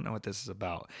like, I don't know what this is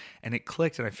about. And it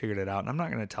clicked and I figured it out. And I'm not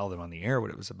going to tell them on the air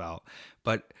what it was about.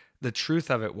 But the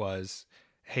truth of it was,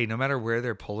 hey, no matter where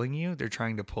they're pulling you, they're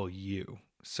trying to pull you.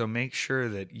 So make sure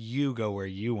that you go where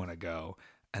you want to go.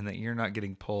 And that you're not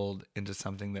getting pulled into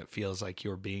something that feels like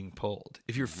you're being pulled.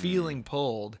 If you're feeling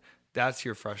pulled, that's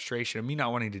your frustration. And me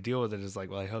not wanting to deal with it is like,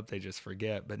 well, I hope they just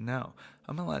forget. But no,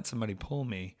 I'm going to let somebody pull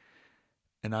me.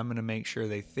 And I'm going to make sure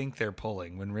they think they're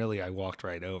pulling when really I walked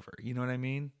right over. You know what I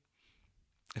mean?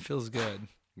 It feels good.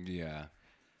 Yeah.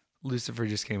 Lucifer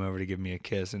just came over to give me a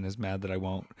kiss and is mad that I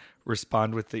won't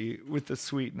respond with the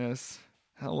sweetness.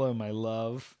 Hello, my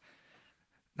love.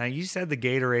 Now, you said the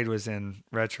Gatorade was in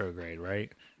retrograde,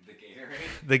 right? The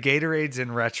Gatorade? The Gatorade's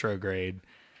in retrograde.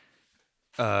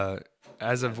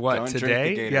 As of what, Don't drink the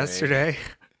today? Gatorade. Yesterday?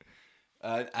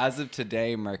 As of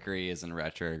today, Mercury is in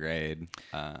retrograde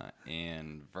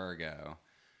in Virgo,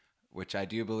 which I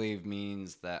do believe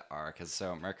means that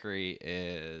so Mercury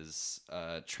is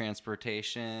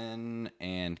transportation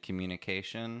and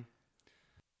communication.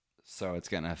 So it's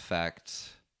going to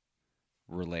affect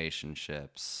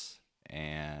relationships.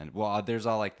 And, well, there's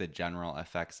all, like, the general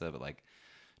effects of it, like,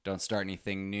 don't start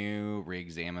anything new,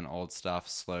 re-examine old stuff,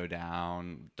 slow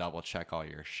down, double-check all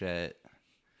your shit.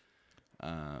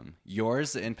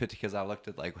 Yours, in particular, because I looked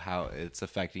at, like, how it's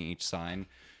affecting each sign,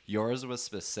 yours was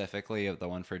specifically, the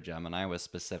one for Gemini, was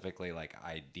specifically, like,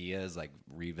 ideas, like,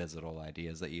 revisitable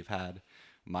ideas that you've had.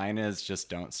 Mine is just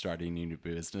don't start any new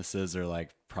businesses or,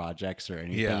 like, projects or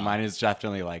anything. Yeah. Mine is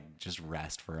definitely, like, just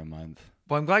rest for a month.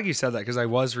 Well, I'm glad you said that because I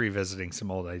was revisiting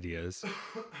some old ideas.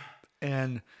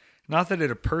 And not that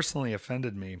it personally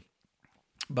offended me,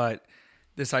 but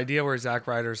this idea where Zack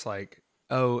Ryder's like,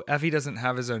 oh, Effie doesn't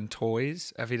have his own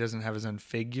toys. Effie doesn't have his own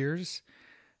figures.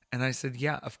 And I said,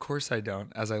 yeah, of course I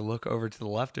don't, as I look over to the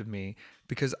left of me,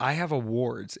 because I have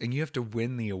awards and you have to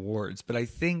win the awards. But I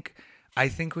think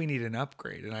we need an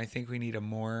upgrade, and I think we need a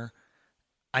more,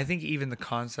 I think even the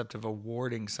concept of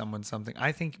awarding someone something,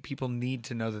 I think people need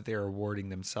to know that they're awarding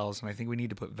themselves. And I think we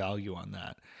need to put value on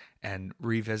that and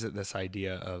revisit this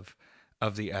idea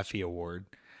of the Effie Award.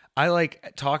 I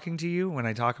like talking to you when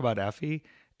I talk about Effie.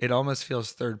 It almost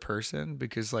feels third person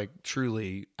because, like,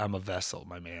 truly, I'm a vessel,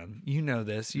 my man. You know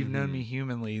this. You've known me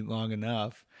humanly long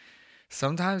enough.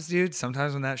 Sometimes, dude,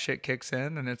 sometimes when that shit kicks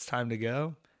in and it's time to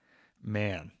go,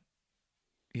 man,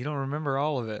 you don't remember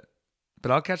all of it.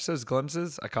 But I'll catch those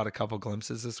glimpses. I caught a couple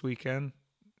glimpses this weekend,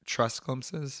 trust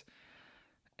glimpses,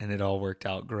 and it all worked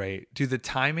out great. Dude, the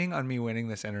timing on me winning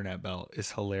this internet belt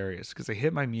is hilarious because I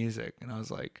hit my music and I was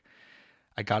like,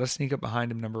 I got to sneak up behind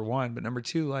him, number one. But number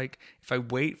two, like, if I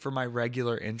wait for my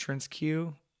regular entrance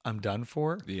cue, I'm done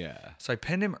for. Yeah. So I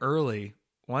pinned him early,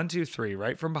 1, 2, 3,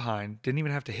 right from behind. Didn't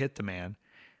even have to hit the man.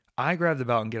 I grabbed the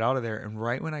belt and get out of there. And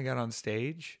right when I got on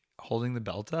stage, holding the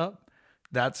belt up,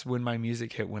 that's when my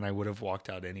music hit, when I would have walked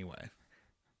out anyway.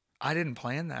 I didn't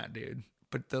plan that, dude.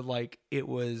 But it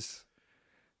was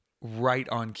right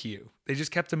on cue. They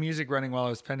just kept the music running while I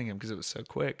was pinning him because it was so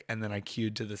quick. And then I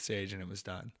cued to the stage and it was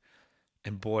done.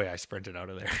 And boy, I sprinted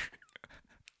out of there.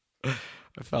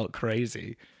 I felt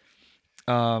crazy.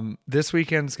 This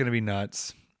weekend's going to be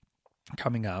nuts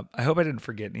coming up. I hope I didn't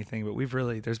forget anything, but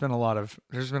there's been a lot of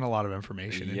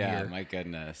information in here. Yeah, my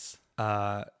goodness.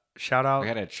 Shout out. We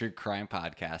had a true crime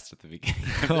podcast at the beginning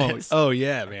of this. Oh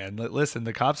yeah, man. Listen,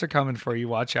 the cops are coming for you.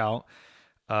 Watch out.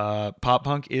 Pop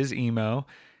punk is emo.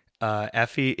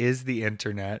 Effie is the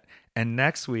internet. And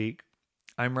next week,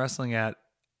 I'm wrestling at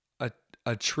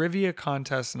a trivia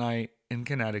contest night in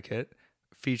Connecticut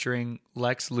featuring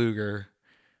Lex Luger,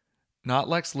 not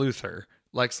Lex Luthor,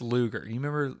 Lex Luger. You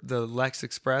remember the Lex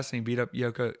Express and he beat up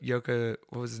Yoka,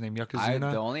 what was his name?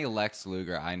 Yokozuna? The only Lex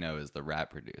Luger I know is the rap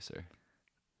producer.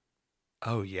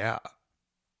 Oh, yeah.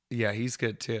 Yeah, he's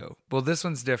good too. Well, this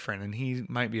one's different and he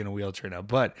might be in a wheelchair now,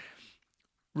 but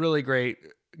really great.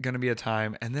 Going to be a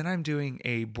time. And then I'm doing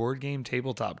a board game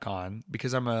tabletop con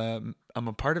because I'm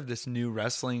a part of this new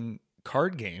wrestling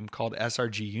card game called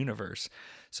SRG Universe.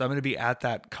 So I'm going to be at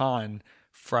that con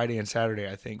Friday and Saturday,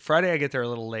 I think. Friday I get there a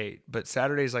little late, but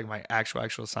Saturday is like my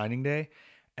actual signing day.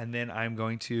 And then I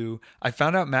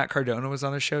found out Matt Cardona was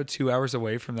on the show 2 hours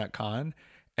away from that con.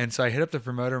 And so I hit up the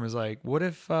promoter and was like, what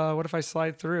if I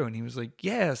slide through? And he was like,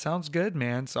 yeah, sounds good,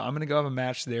 man. So I'm going to go have a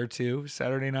match there too,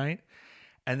 Saturday night.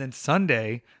 And then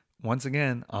Sunday, once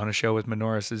again, on a show with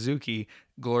Minoru Suzuki,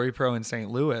 Glory Pro in St.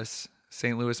 Louis,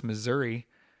 Missouri.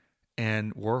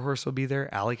 And Warhorse will be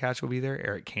there. Alley Catch will be there.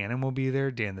 Eric Cannon will be there.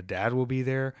 Dan the Dad will be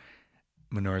there.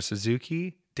 Minoru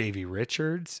Suzuki, Davey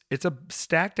Richards. It's a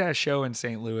stacked ass show in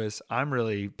St. Louis. I'm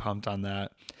really pumped on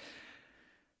that.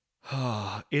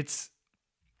 There's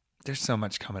so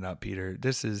much coming up, Peter.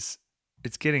 It's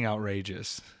getting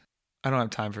outrageous. I don't have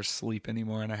time for sleep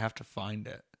anymore, and I have to find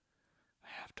it.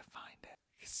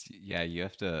 Yeah, you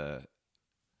have to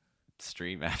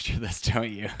stream after this, don't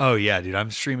you? Oh yeah, dude,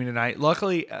 I'm streaming tonight.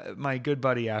 Luckily, my good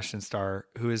buddy Ashton Starr,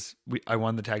 I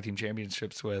won the tag team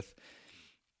championships with,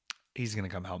 he's gonna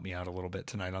come help me out a little bit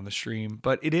tonight on the stream.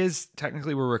 But it is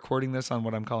technically, we're recording this on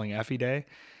what I'm calling Effie Day.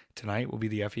 Tonight will be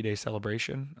the Effie Day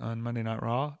celebration on Monday Night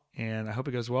Raw, and I hope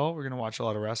it goes well. We're gonna watch a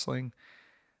lot of wrestling.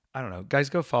 I don't know, guys,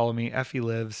 go follow me. Effie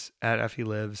Lives at Effie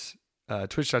Lives,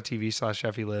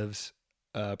 twitch.tv/Effie Lives,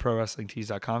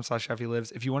 prowrestlingtees.com/Effie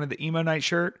Lives. If you wanted the emo night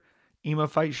shirt, emo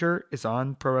fight shirt, it's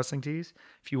on Pro Wrestling Tees.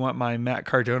 If you want my Matt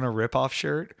Cardona ripoff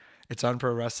shirt, it's on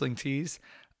Pro Wrestling Tees.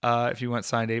 If you want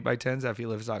signed 8x10s,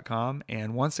 EffieLives.com.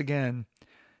 And once again,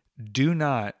 do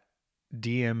not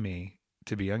DM me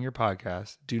to be on your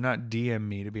podcast. Do not DM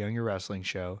me to be on your wrestling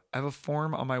show. I have a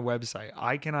form on my website.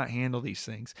 I cannot handle these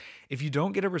things. If you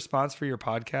don't get a response for your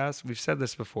podcast, we've said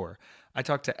this before. I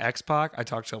talked to X-Pac. I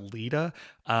talked to Lita.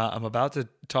 I'm about to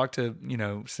talk to,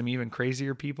 some even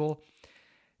crazier people.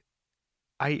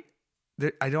 I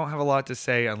don't have a lot to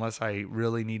say unless I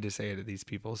really need to say it to these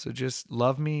people. So just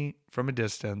love me from a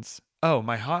distance. Oh,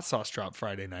 my hot sauce dropped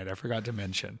Friday night. I forgot to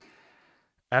mention.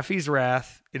 Effie's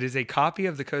Wrath. It is a copy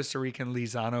of the Costa Rican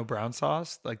Lizano brown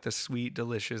sauce, like the sweet,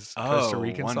 delicious Costa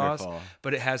Rican sauce.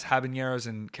 But it has habaneros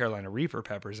and Carolina Reaper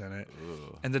peppers in it.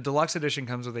 Ooh. And the deluxe edition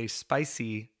comes with a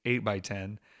spicy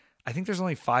 8x10. I think there's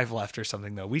only 5 left or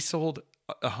something, though. We sold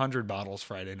 100 bottles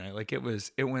Friday night. Like it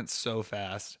went so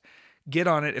fast. Get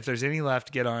on it. If there's any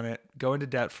left, get on it. Go into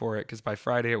debt for it because by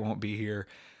Friday it won't be here.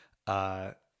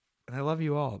 And I love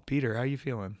you all. Peter, how you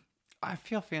feeling? I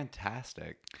feel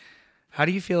fantastic. How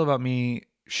do you feel about me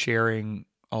sharing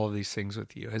all of these things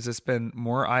with you? Has this been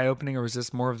more eye-opening, or was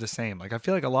this more of the same? Like, I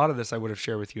feel like a lot of this I would have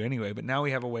shared with you anyway, but now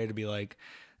we have a way to be like,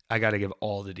 I got to give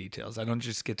all the details. I don't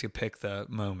just get to pick the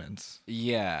moments.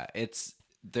 Yeah, I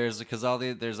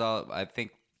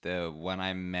think when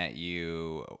I met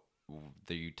you,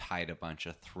 you tied a bunch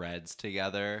of threads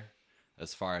together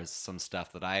as far as some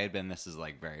stuff that I had been. This is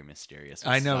like very mysterious.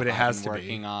 I know, stuff but it I've has been to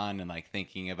working be on and like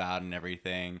thinking about and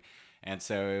everything. And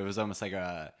so it was almost like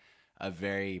a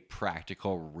very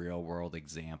practical, real world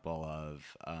example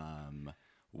of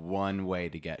one way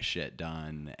to get shit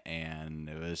done. And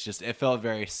it felt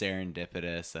very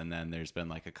serendipitous. And then there's been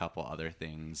like a couple other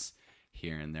things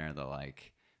here and there that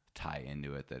like tie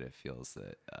into it, that it feels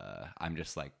that I'm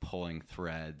just like pulling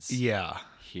threads Yeah.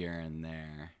 here and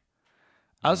there.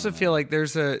 I also feel like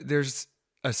there's a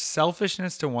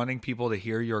selfishness to wanting people to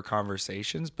hear your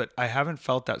conversations, but I haven't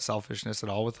felt that selfishness at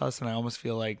all with us. And I almost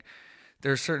feel like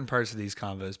there are certain parts of these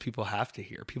convos people have to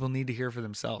hear. People need to hear for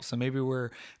themselves. So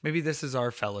maybe this is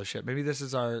our fellowship. Maybe this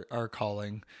is our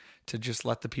calling to just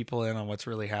let the people in on what's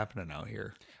really happening out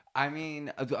here. I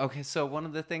mean, okay, so one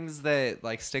of the things that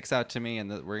like sticks out to me,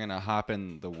 and that we're gonna hop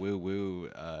in the woo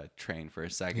train for a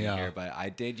second Yeah. here, but I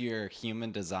did your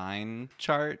human design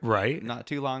chart Right. not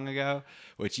too long ago,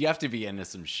 which you have to be into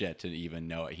some shit to even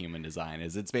know what human design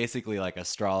is. It's basically like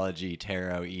astrology,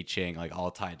 tarot, I Ching, like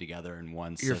all tied together in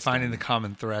one system. You're finding the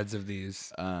common threads of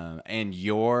these. And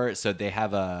so they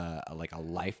have a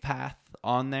life path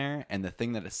on there, and the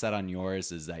thing that is set on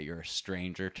yours is that you're a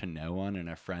stranger to no one and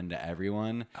a friend to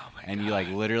everyone. Oh my and God. you like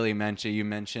literally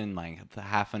mentioned like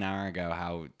half an hour ago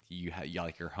how you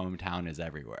like your hometown is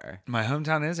everywhere. My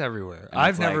hometown is everywhere. And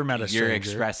I've it's never like, met a stranger. You're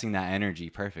expressing that energy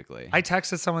perfectly. I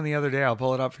texted someone the other day. I'll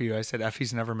pull it up for you. I said,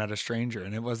 Effie's never met a stranger.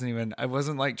 And I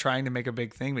wasn't like trying to make a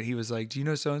big thing, but he was like, do you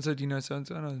know so-and-so? Do you know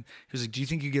so-and-so? And he was like, do you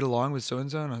think you get along with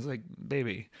so-and-so? And I was like,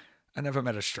 baby, I never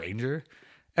met a stranger.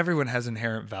 Everyone has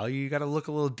inherent value. You got to look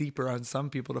a little deeper on some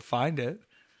people to find it.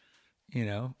 You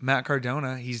know, Matt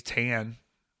Cardona, he's tan.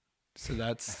 So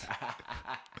that's...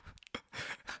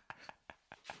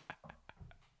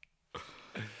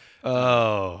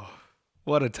 Oh,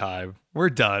 what a time. We're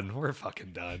done. We're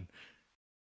fucking done.